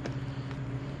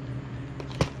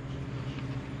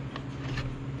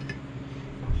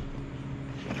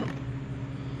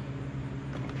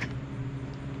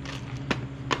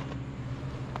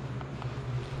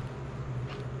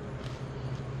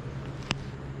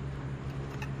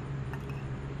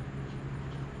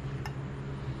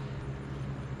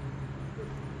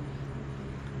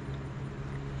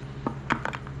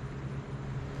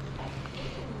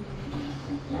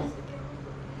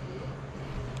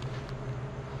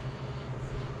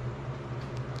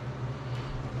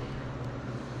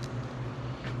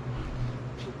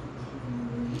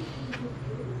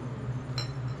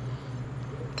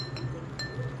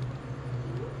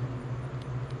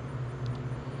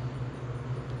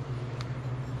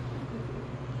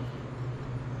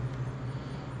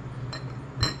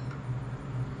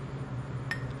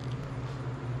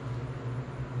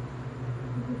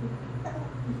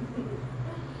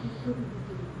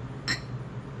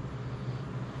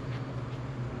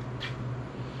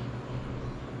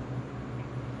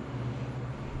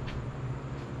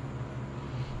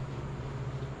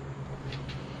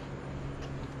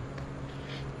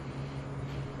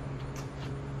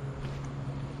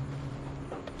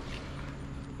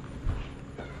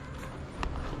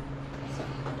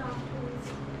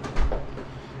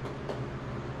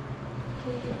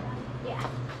 Yeah.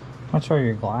 I'll show you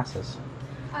your glasses.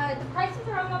 The prices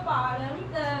are on the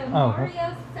bottom. The Oh.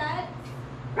 Mario set.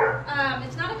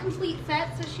 It's not a complete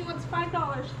set, so she wants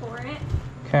 $5 for it.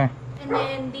 Okay. And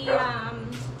then the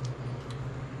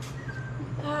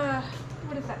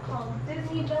what is that called?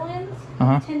 Disney villains.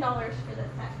 Uh-huh. $10 for the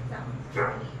set. That one's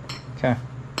really neat. Okay.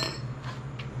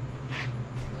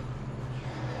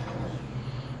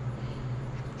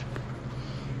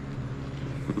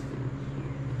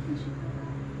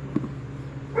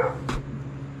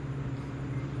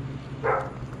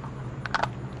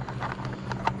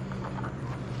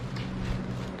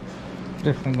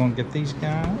 Definitely gonna get these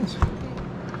guys.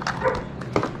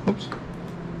 Oops.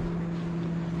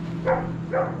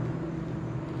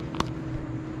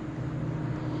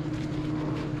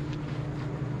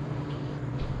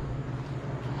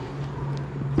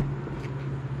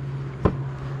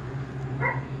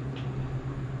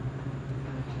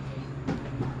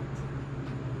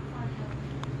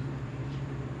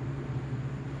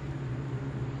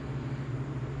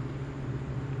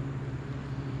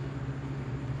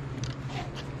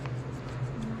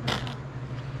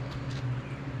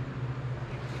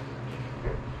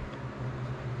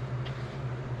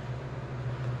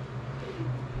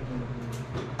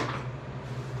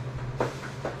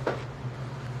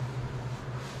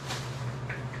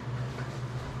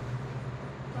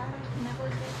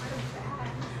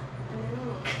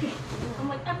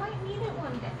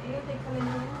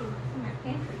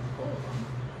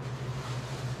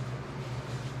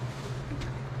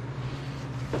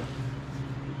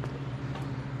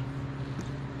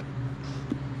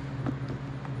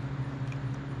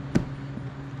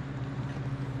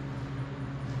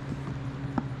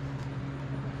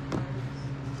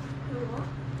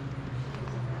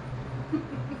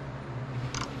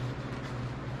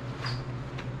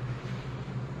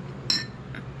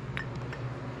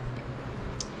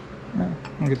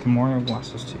 get the morning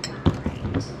glasses too.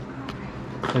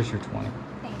 There's your 20.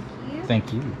 Thank you.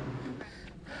 Thank you.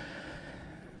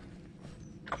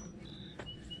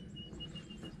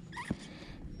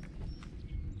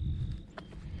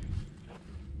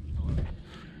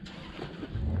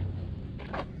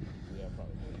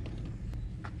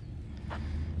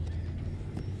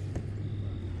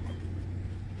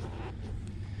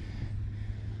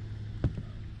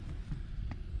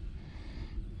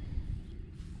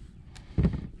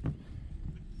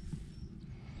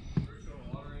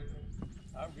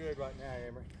 I'm good right now,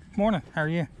 Emery. Morning. How are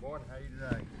you? Morning, how you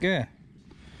today? Good.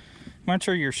 Much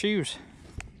are your shoes?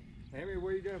 Emery, what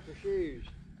are you doing for shoes?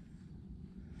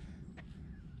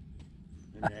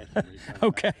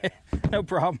 Okay. No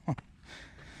problem.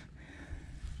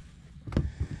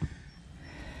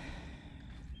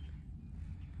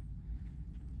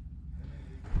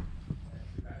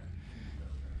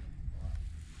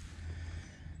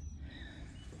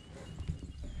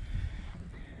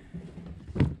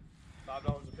 $5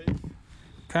 a piece.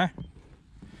 Okay.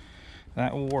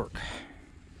 That will work.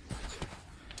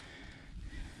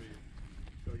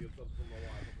 Go get something from my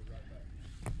wife. I'll be right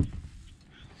back.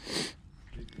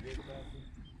 Did you get it back?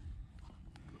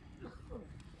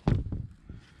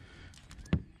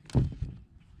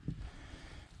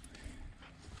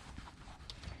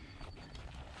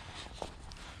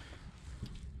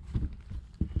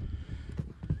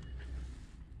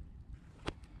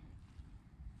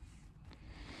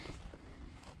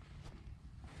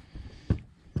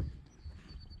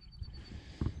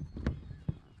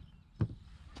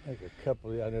 I think a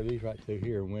couple of, I know these right through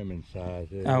here are women's size.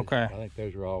 Okay. I think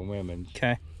those are all women's.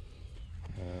 Okay.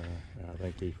 I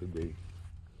think these would be.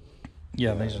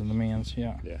 Yeah, these are the men's.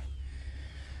 Yeah. Yeah.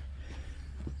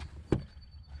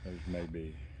 Those may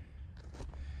be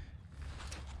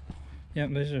Yeah,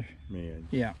 these are. men.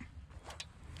 Yeah.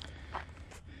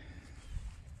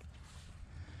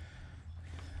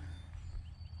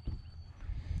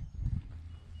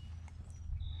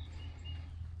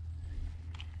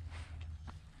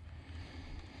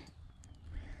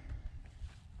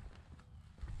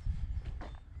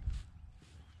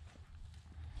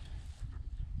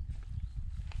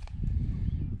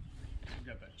 You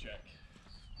got that check.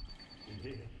 You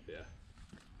did? Yeah.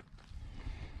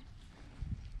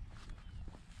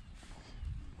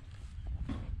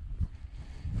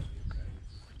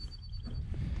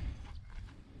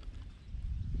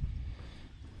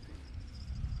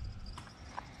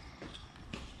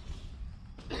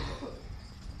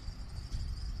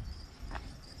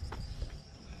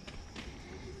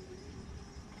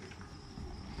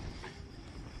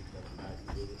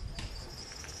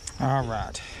 All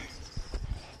right.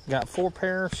 Got 4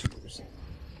 pair of shoes.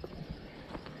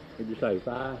 What'd you say,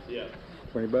 5? Yeah.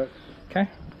 $20? Okay.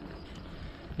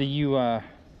 Do you, y'all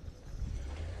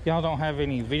don't have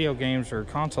any video games or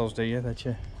consoles, do you, that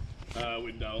you?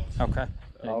 We don't. Okay.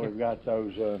 All we've got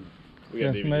those, we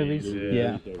got The DVDs. movies?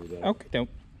 Yeah. Every day. Okay, dope.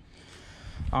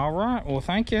 All right. Well,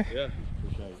 thank you. Yeah,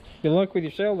 appreciate it. Good luck with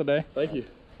your sale today. Thank you.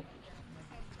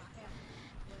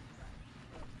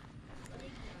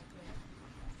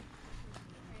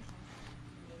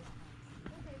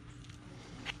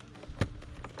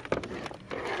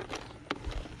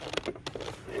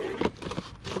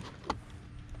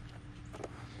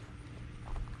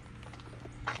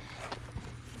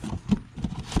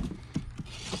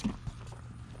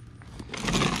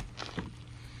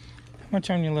 How much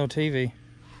on your little TV? I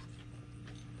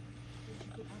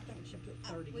think we should put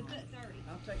 30. We put 30.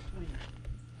 I'll take 20.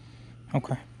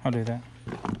 Okay, I'll do that.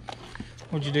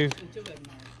 What'd you do? Two of them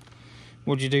are.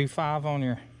 Would you do 5 on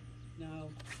your? No,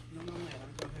 no,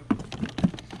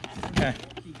 that. Okay.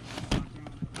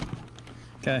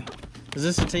 Okay. Is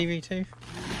this a TV too?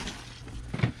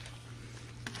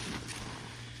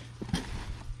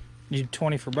 You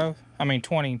 20 for both? I mean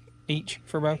 20 each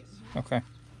for both? Okay.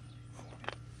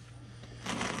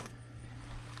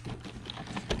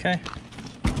 Okay.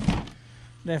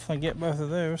 Definitely get both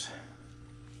of those.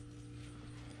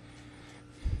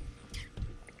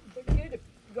 It'd be good if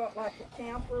you got like a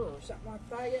camper or something like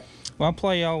that. Well, I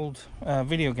play old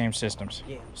video game systems.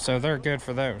 Yeah. So they're good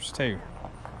for those too.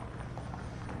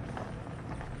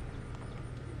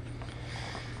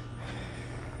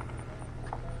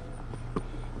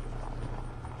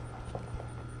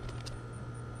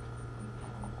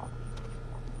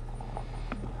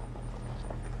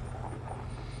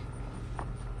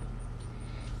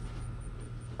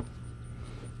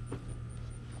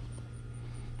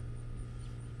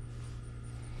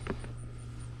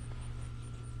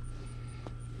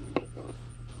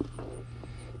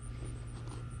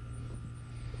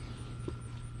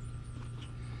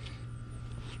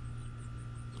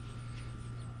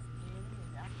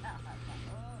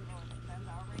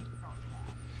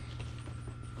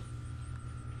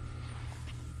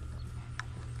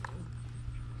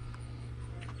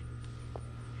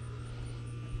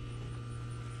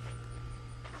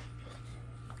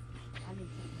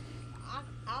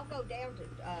 I'll go down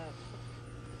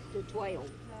to 12.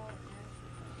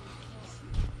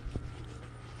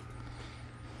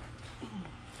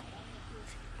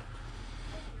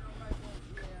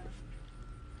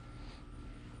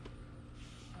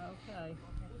 Okay.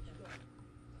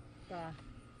 Bye.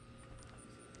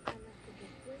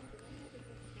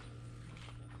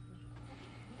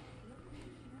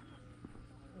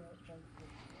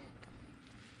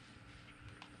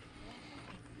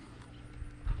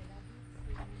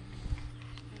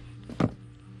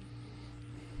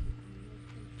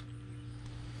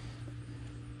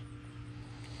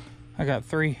 I got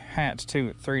 3 hats too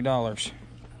at $3.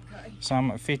 Okay. So I'm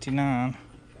at 59.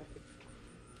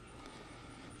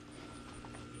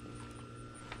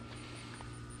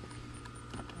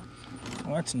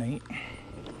 Well, that's neat.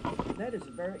 That is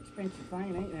a very expensive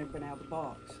thing. It ain't never been out of the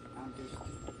box. I'm just,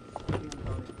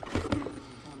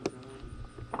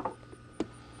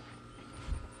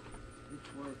 it's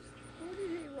worth Where did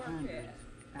he work hundreds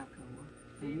Alcoa.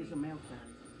 And he's a milk carrier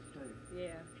too.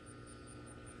 Yeah.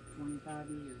 25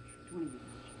 years, 20 years.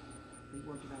 He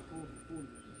worked about 40 years.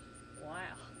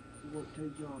 Wow. He worked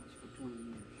 2 jobs for 20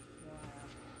 years. Wow.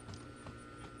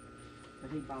 But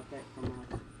he bought that from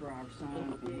for our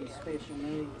son and his special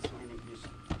needs, and it just,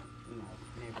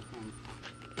 never come.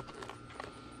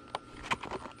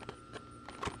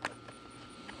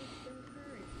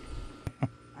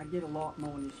 I get a lot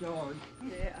more in this yard.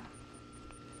 Yeah.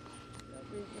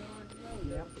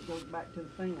 Yep, it goes back to the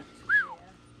fence.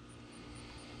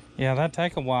 Yeah, that'd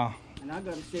take a while. And I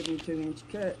got a 72-inch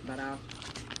cut, but I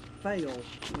failed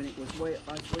when it was wet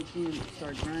last weekend. It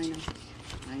started raining.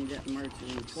 I ended up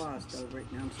emergency twice over it,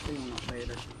 and I'm still not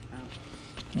better.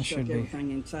 It should be everything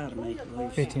inside of me.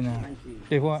 59. Thank you.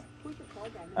 Do what?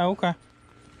 Oh, okay.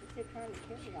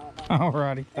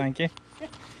 Alrighty, thank you.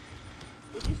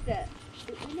 It's just that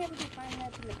we never did find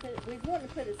nothing to put. We wanted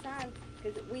to put a sign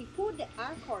because we pulled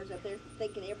our cars up there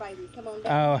thinking everybody would come on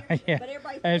down. Oh, there, yeah. But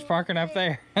everybody It's parking up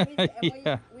there.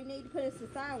 Yeah. We need to put us a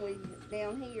sign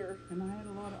down here. And I had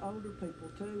a lot of older people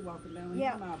too walking down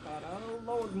Yeah. here, and I thought, oh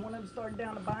Lord, and one of them started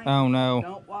down the bank. Oh, no.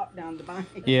 Don't walk down the bank.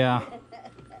 Yeah.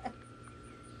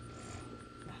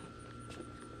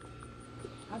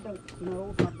 I don't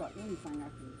know if I've got anything I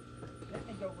can. Let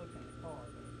me go look in the car.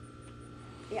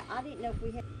 Yeah, I didn't know if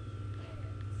we had.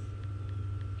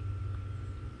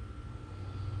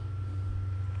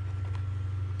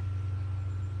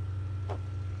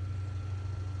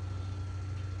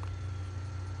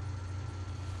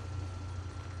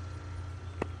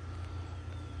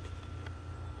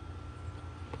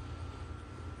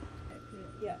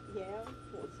 Yeah,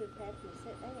 well, it's just having to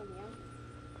sit down, yeah.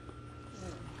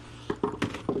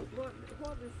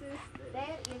 What is this?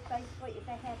 That is basically if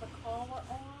they have a collar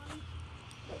on,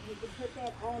 that you can put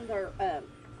that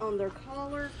on their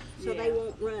collar so they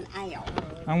won't run out.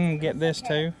 I'm gonna get this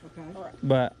too, Okay.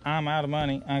 but I'm out of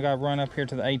money. I gotta run up here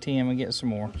to the ATM and get some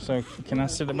more. So can I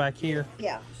sit it back here?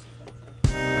 Yeah.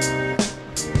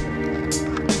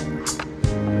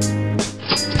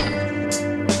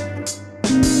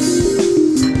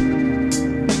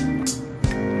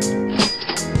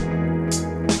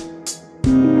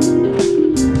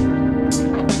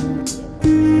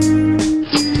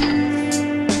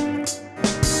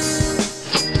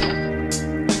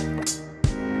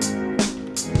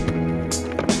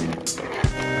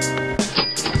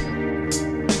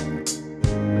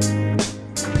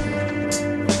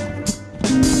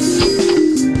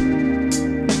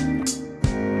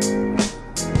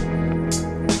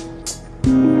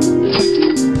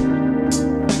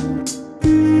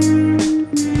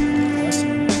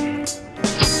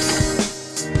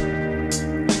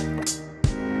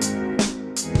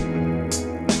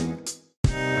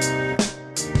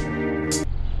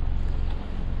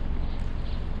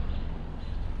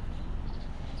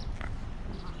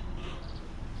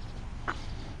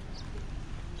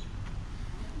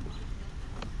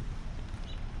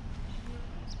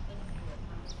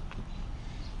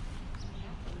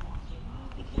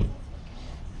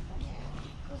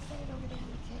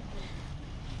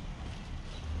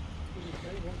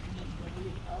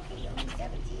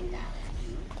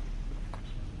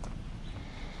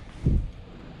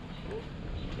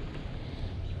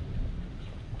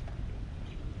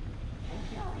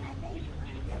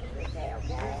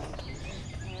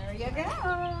 There you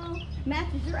go.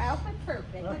 Matches your outfit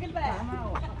perfect. Look at that.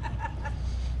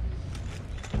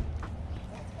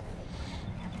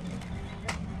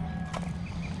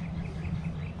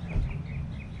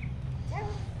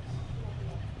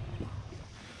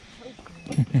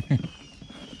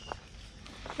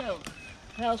 So,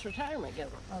 how's retirement going?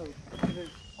 Oh, it is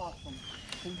awesome.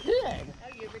 Good. Oh,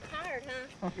 you're retired,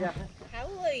 huh? Yeah. How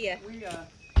old you?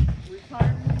 We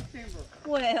retired in December.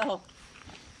 Well,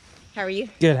 how are you?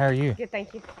 Good, how are you? Good,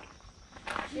 thank you.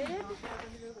 Good.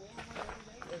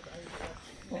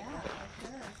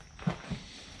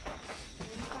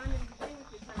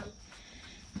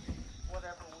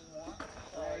 Whatever we want.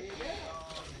 There you go.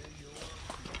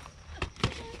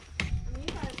 I mean,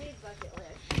 you got a big bucket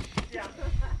list. Yeah.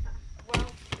 Well,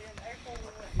 in April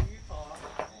we went to Utah,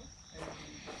 and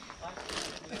last year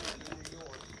we went to New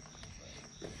York.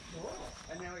 Cool.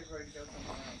 And now he's ready to go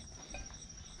somewhere else.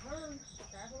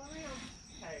 Travel around.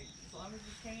 Hey, as long as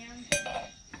you can.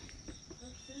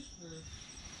 Her sister,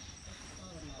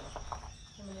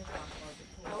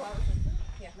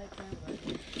 Yeah.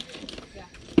 Yeah,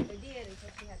 they did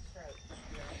until she had a stroke.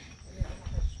 And then they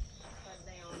had to shut it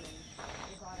down, and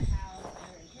they bought a house, and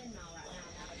they're in 10 Mile right now,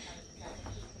 and now they're trying to decide if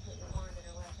she's completely blind in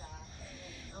her left eye,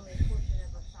 and only a portion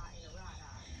of her sight in her right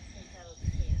eye, and so she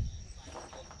can't,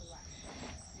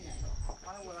 it's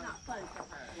not fun for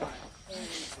her. And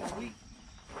so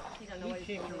she don't know We what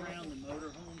kicked she's around the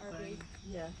motorhome thing.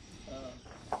 Yeah.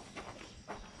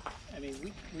 I mean,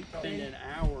 we spend an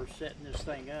hour setting this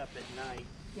thing up at night.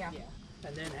 Yeah.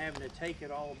 And then having to take it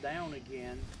all down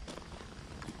again.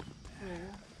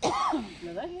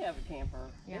 No, they have a camper.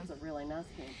 Yeah. It's a really nice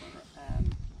camper.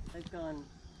 They've gone.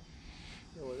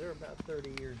 Well, they're about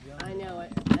 30 years young. I know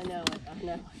it. I know it. I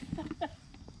know.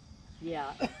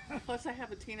 Yeah. Plus, I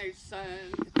have a teenage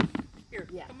son. Here,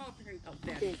 Yeah. come over here and oh,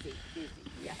 Dad. Busy.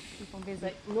 Yeah. Keep them busy.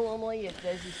 But normally, if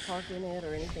Daisy's parking it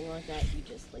or anything like that, you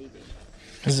just leave it.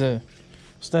 Is there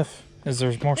stuff? Is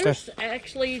there more stuff?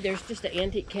 There's just an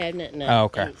antique cabinet and Oh,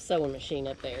 okay. and sewing machine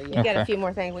up there. We Yeah. got a Okay. few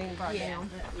more things we can brought Yeah. down.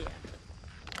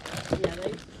 Yeah,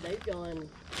 they've gone.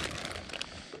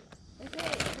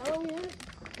 Okay, how long yet?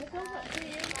 It's gone about 2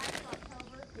 years.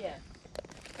 Yeah.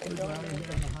 We're driving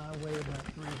down the highway about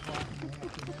 3 o'clock in the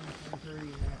afternoon, 3:30 in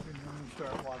the afternoon, and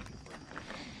start watching for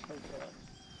hotel.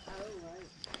 Oh, right.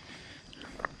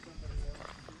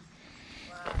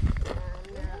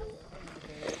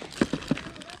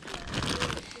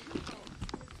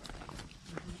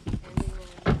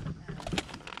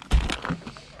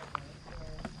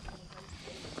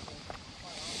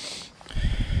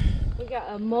 We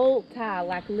got a multi,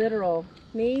 like literal,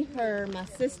 me, her, my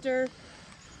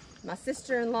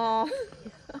sister-in-law.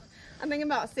 I'm thinking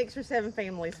about 6 or 7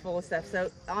 families full of stuff.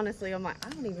 So honestly, I'm like, I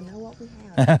don't even know what we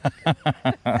have.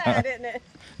 Sad, isn't it?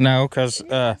 No, because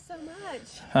So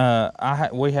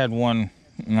much. we had one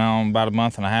about a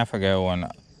month and a half ago, and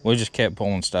we just kept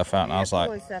pulling stuff out, and I was like,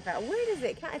 pulling stuff out. Where does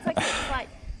it? It's like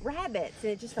rabbits,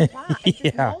 and it just applies. It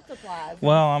just Yeah. multiplies.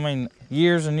 well, I mean,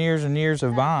 years and years and years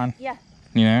of buying, Yeah.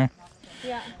 you know.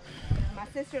 Yeah. My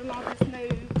sister-in-law just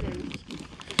moved, and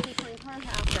she cleaned her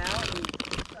house out. And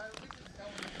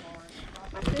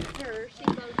my sister,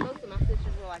 both of my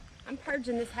sisters were like, I'm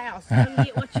purging this house. Come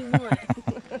get what you want.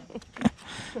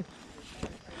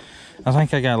 I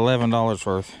think I got $11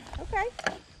 worth. Okay.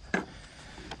 That's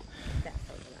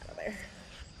something out of there.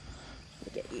 Let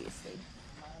me get you,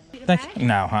 Steve. Thank you.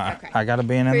 No, Okay. I got to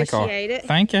be in the car. Appreciate it.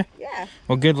 Thank you. Yeah.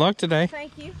 Well, good luck today.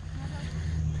 Thank you.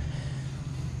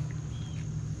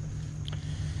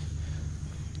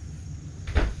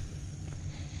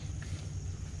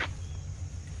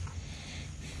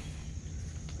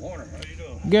 Morning, how you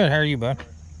doing? Good. How are you, bud?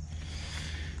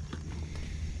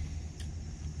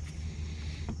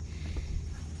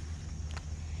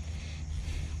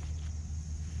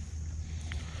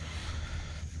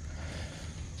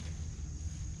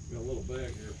 Got a little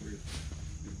bag here for your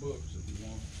books if you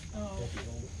want. Oh. If you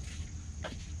hold it.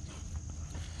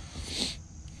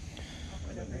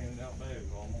 I've been handing out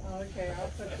bags all morning. Okay,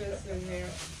 I'll put this in here.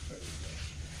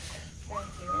 Thank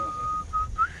you.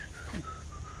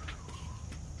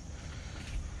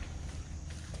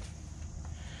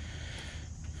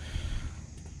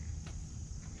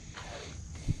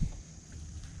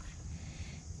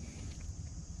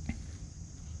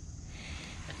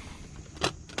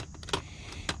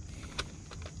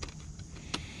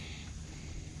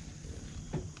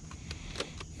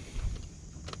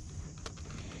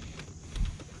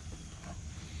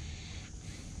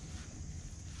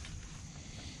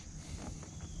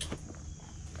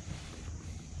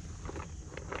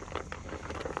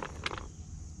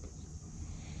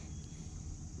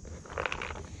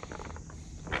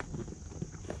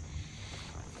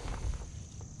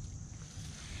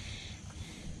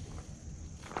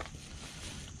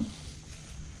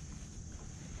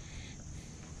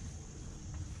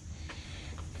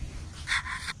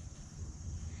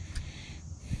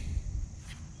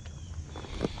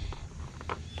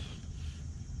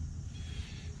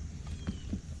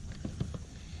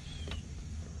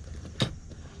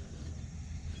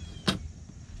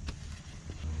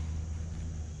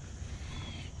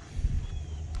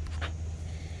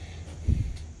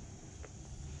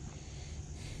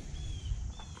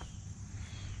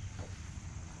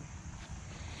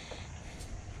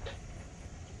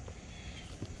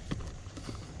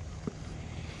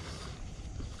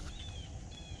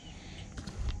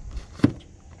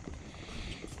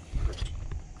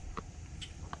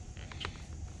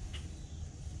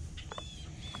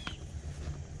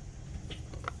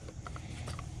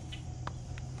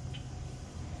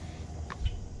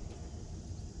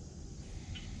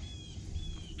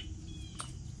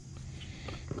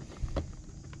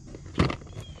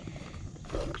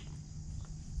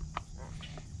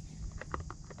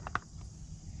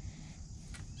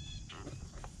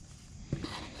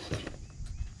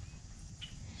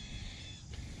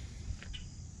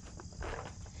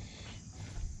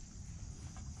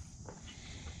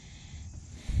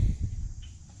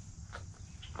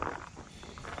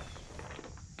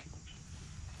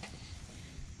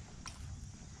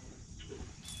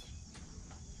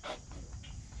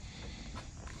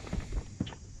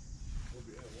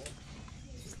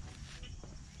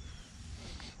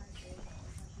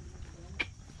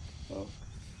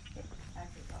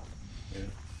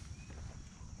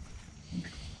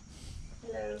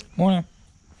 Morning.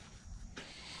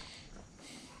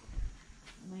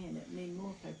 Man, that need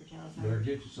more paper towels. Better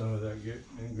get you some of that. Get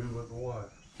in good with the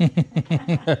wife.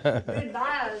 Good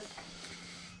buys.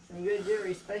 Some good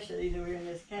jewelry, especially these over here in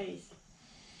this case.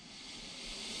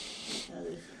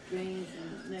 There's rings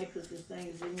and necklaces,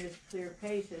 things in this clear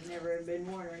case has never been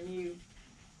worn or new.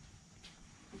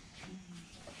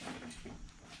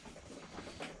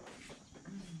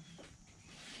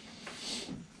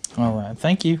 All right.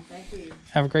 Thank you. Thank you.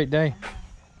 Have a great day.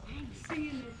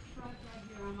 Seeing this truck right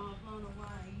here, I'm all blown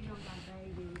away. You don't got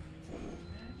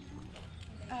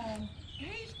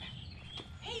babies.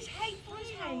 He's hateful as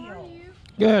hell.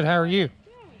 Good. How are you?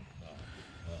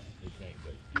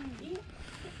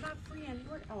 My friend,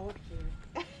 up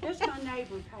here. That's my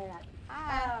neighbor, Pat.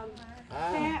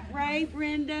 Pat, Ray,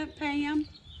 Brenda, Pam.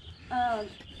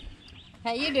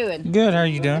 How you doing? Good. How are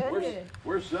you doing?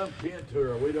 We're some kin to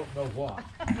her. We don't know why.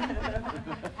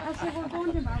 I said, we're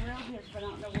going to my relatives, but I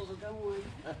don't know where we're going.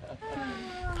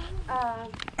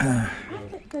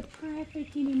 The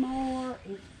traffic anymore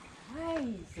is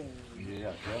crazy.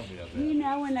 Yeah, tell me about You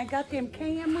know, and they got them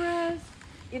cameras.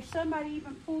 If somebody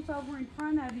even pulls over in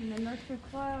front of you and they're too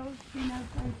close, you know,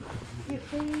 they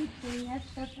get beeped and that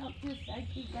stuff helps your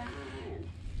safety dying.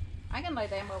 I can lay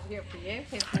them over here for you.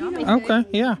 Okay.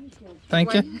 Yeah.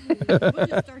 Thank you. We'll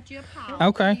just start you a pile.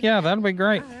 Okay. Yeah, that'll be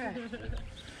great.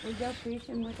 We go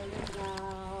fishing with a little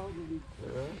dog.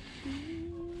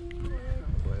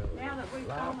 Now that we've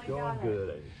Life's only going got good,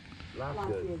 ain't it? Life's life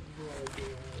good. is really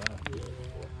good. Life's good.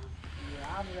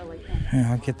 Yeah, I really think,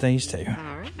 Yeah, I'll get these too.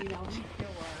 All right. you know, he's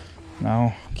still working.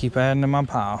 I'll keep adding to my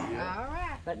pile. All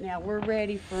right. But now we're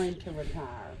ready for him to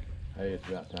retire. Hey, it's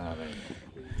about time, ain't it?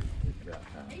 It's about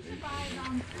time.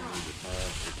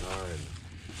 Retire and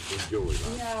enjoy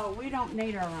life. No, we don't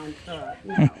need our own truck.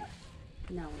 No.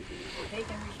 No, we If he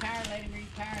can retire, let him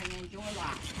retire and enjoy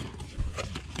life.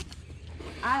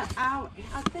 don't.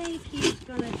 I think he's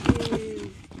gonna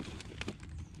do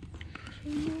 2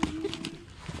 million.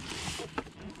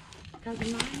 Because of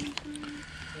my income.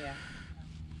 Yeah.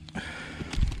 I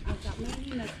thought, man,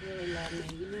 he must really love me,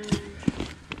 you know.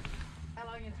 How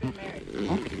long you been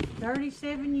married?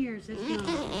 37 years, it's not.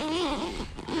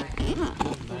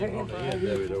 Name on the end of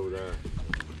it over there.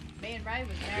 Me and Ray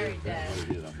was married. I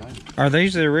think. Are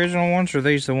these the original ones, or are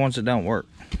these the ones that don't work?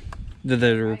 Did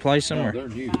they replace them? No, Or? they're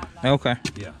new. Okay.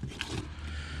 Yeah.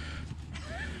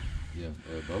 Yeah,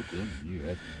 both of them new.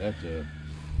 That's a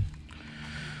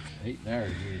heat and air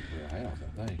unit for a house,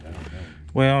 I think. I don't know.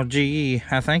 Well, GE,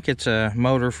 I think it's a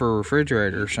motor for a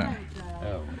refrigerator or something.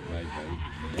 Oh, maybe.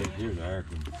 Here's an air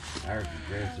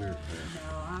compressor,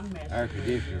 air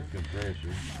conditioner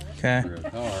compressor Okay. for a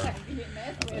car. I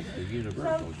think it's a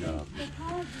universal job.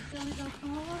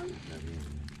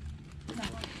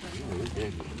 We're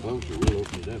getting closer. We'll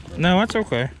open it up. Right? No, that's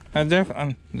okay. I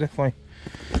definitely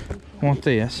want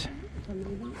this.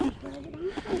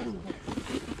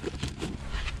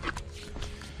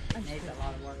 Needs a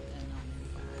lot of work done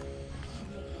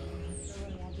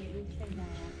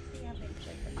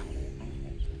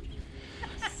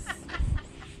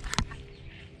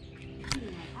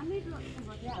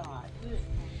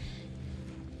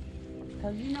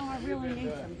Because you know I really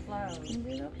need some clothes.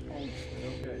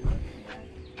 Okay.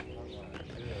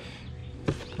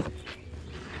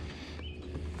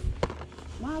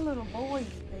 My little boy's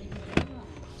big.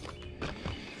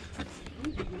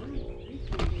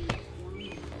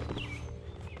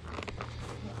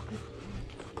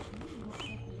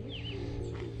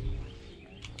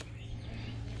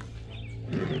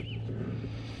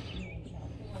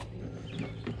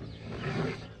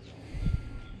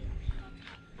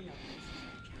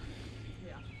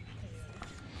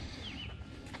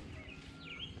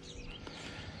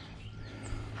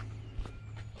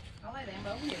 I'll lay them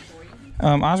over here for you.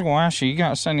 I was going to ask you, you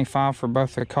got 75 for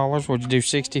both the collars. Would you do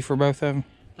 60 for both of them?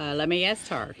 Let me ask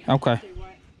her. Okay.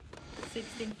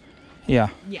 60? Yeah.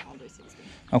 Yeah, I'll do 60.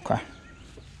 Okay.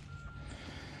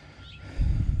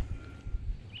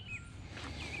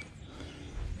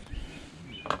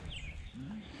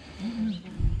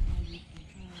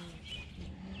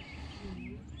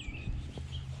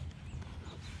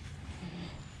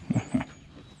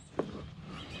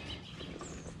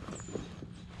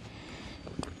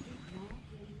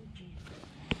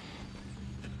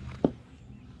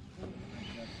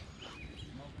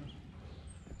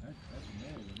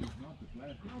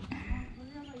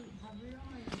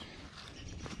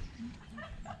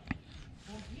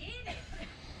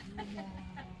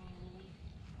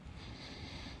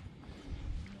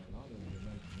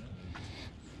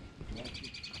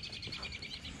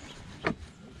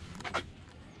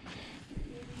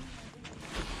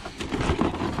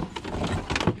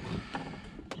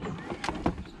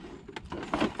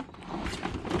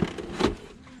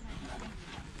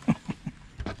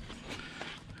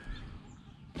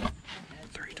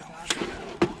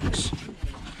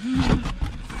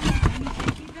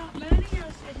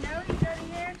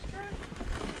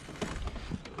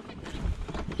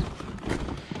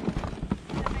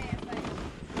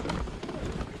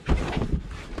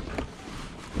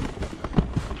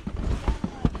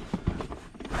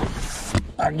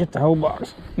 I get the whole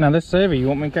box. Now this is heavy. You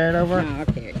want me to carry it over? No, I'll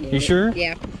carry it. You sure?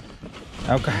 Yeah.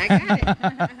 Okay. I got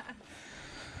it.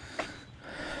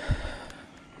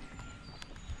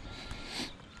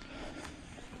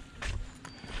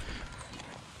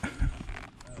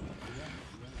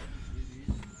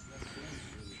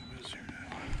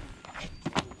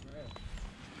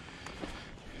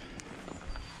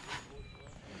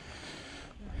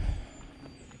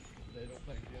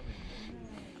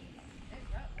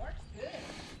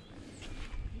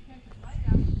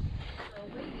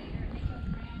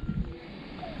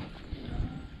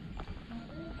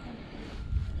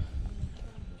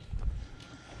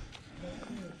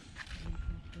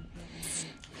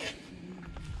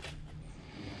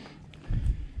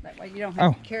 That way you don't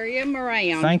have to carry them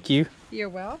around. Thank you. You're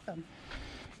welcome.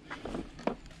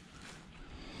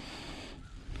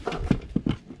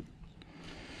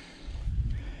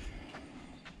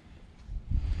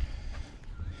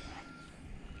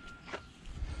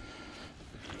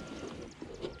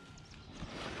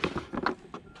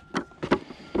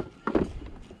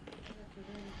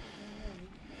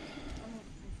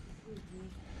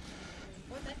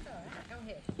 Well, that's all right. Go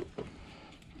ahead.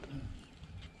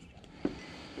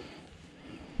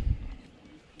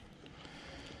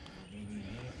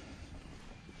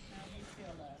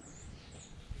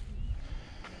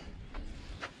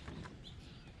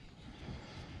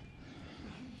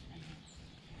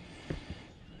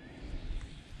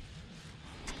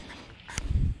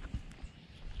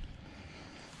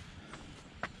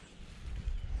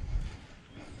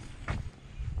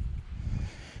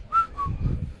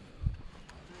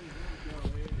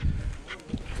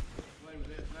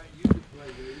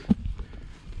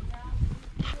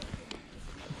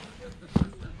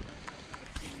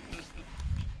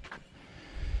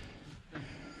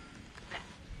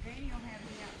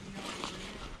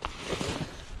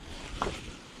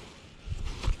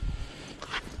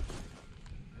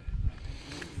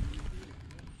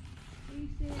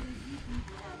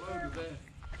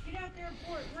 Get out there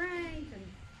before it rains and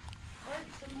work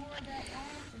some more of that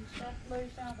ash and stuff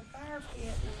loose out of the fire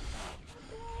pit. And what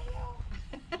the hell?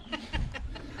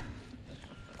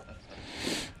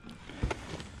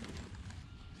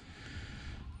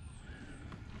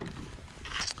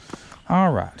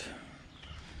 All right.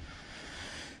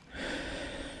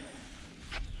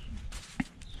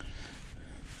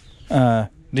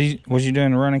 Was you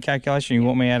doing a running calculation? You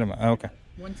want me out of my? Okay.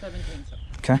 117. So.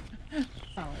 Okay.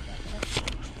 Sorry about that.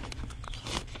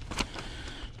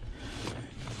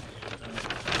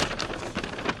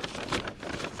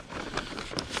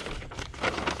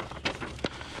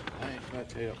 I ain't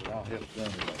much help, but I'll help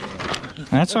them.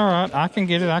 That's all right. I can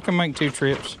get it. I can make 2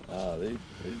 trips. These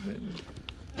been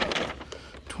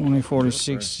 20, 40,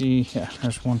 60. Yeah,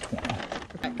 there's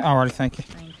 120. All righty. Thank you.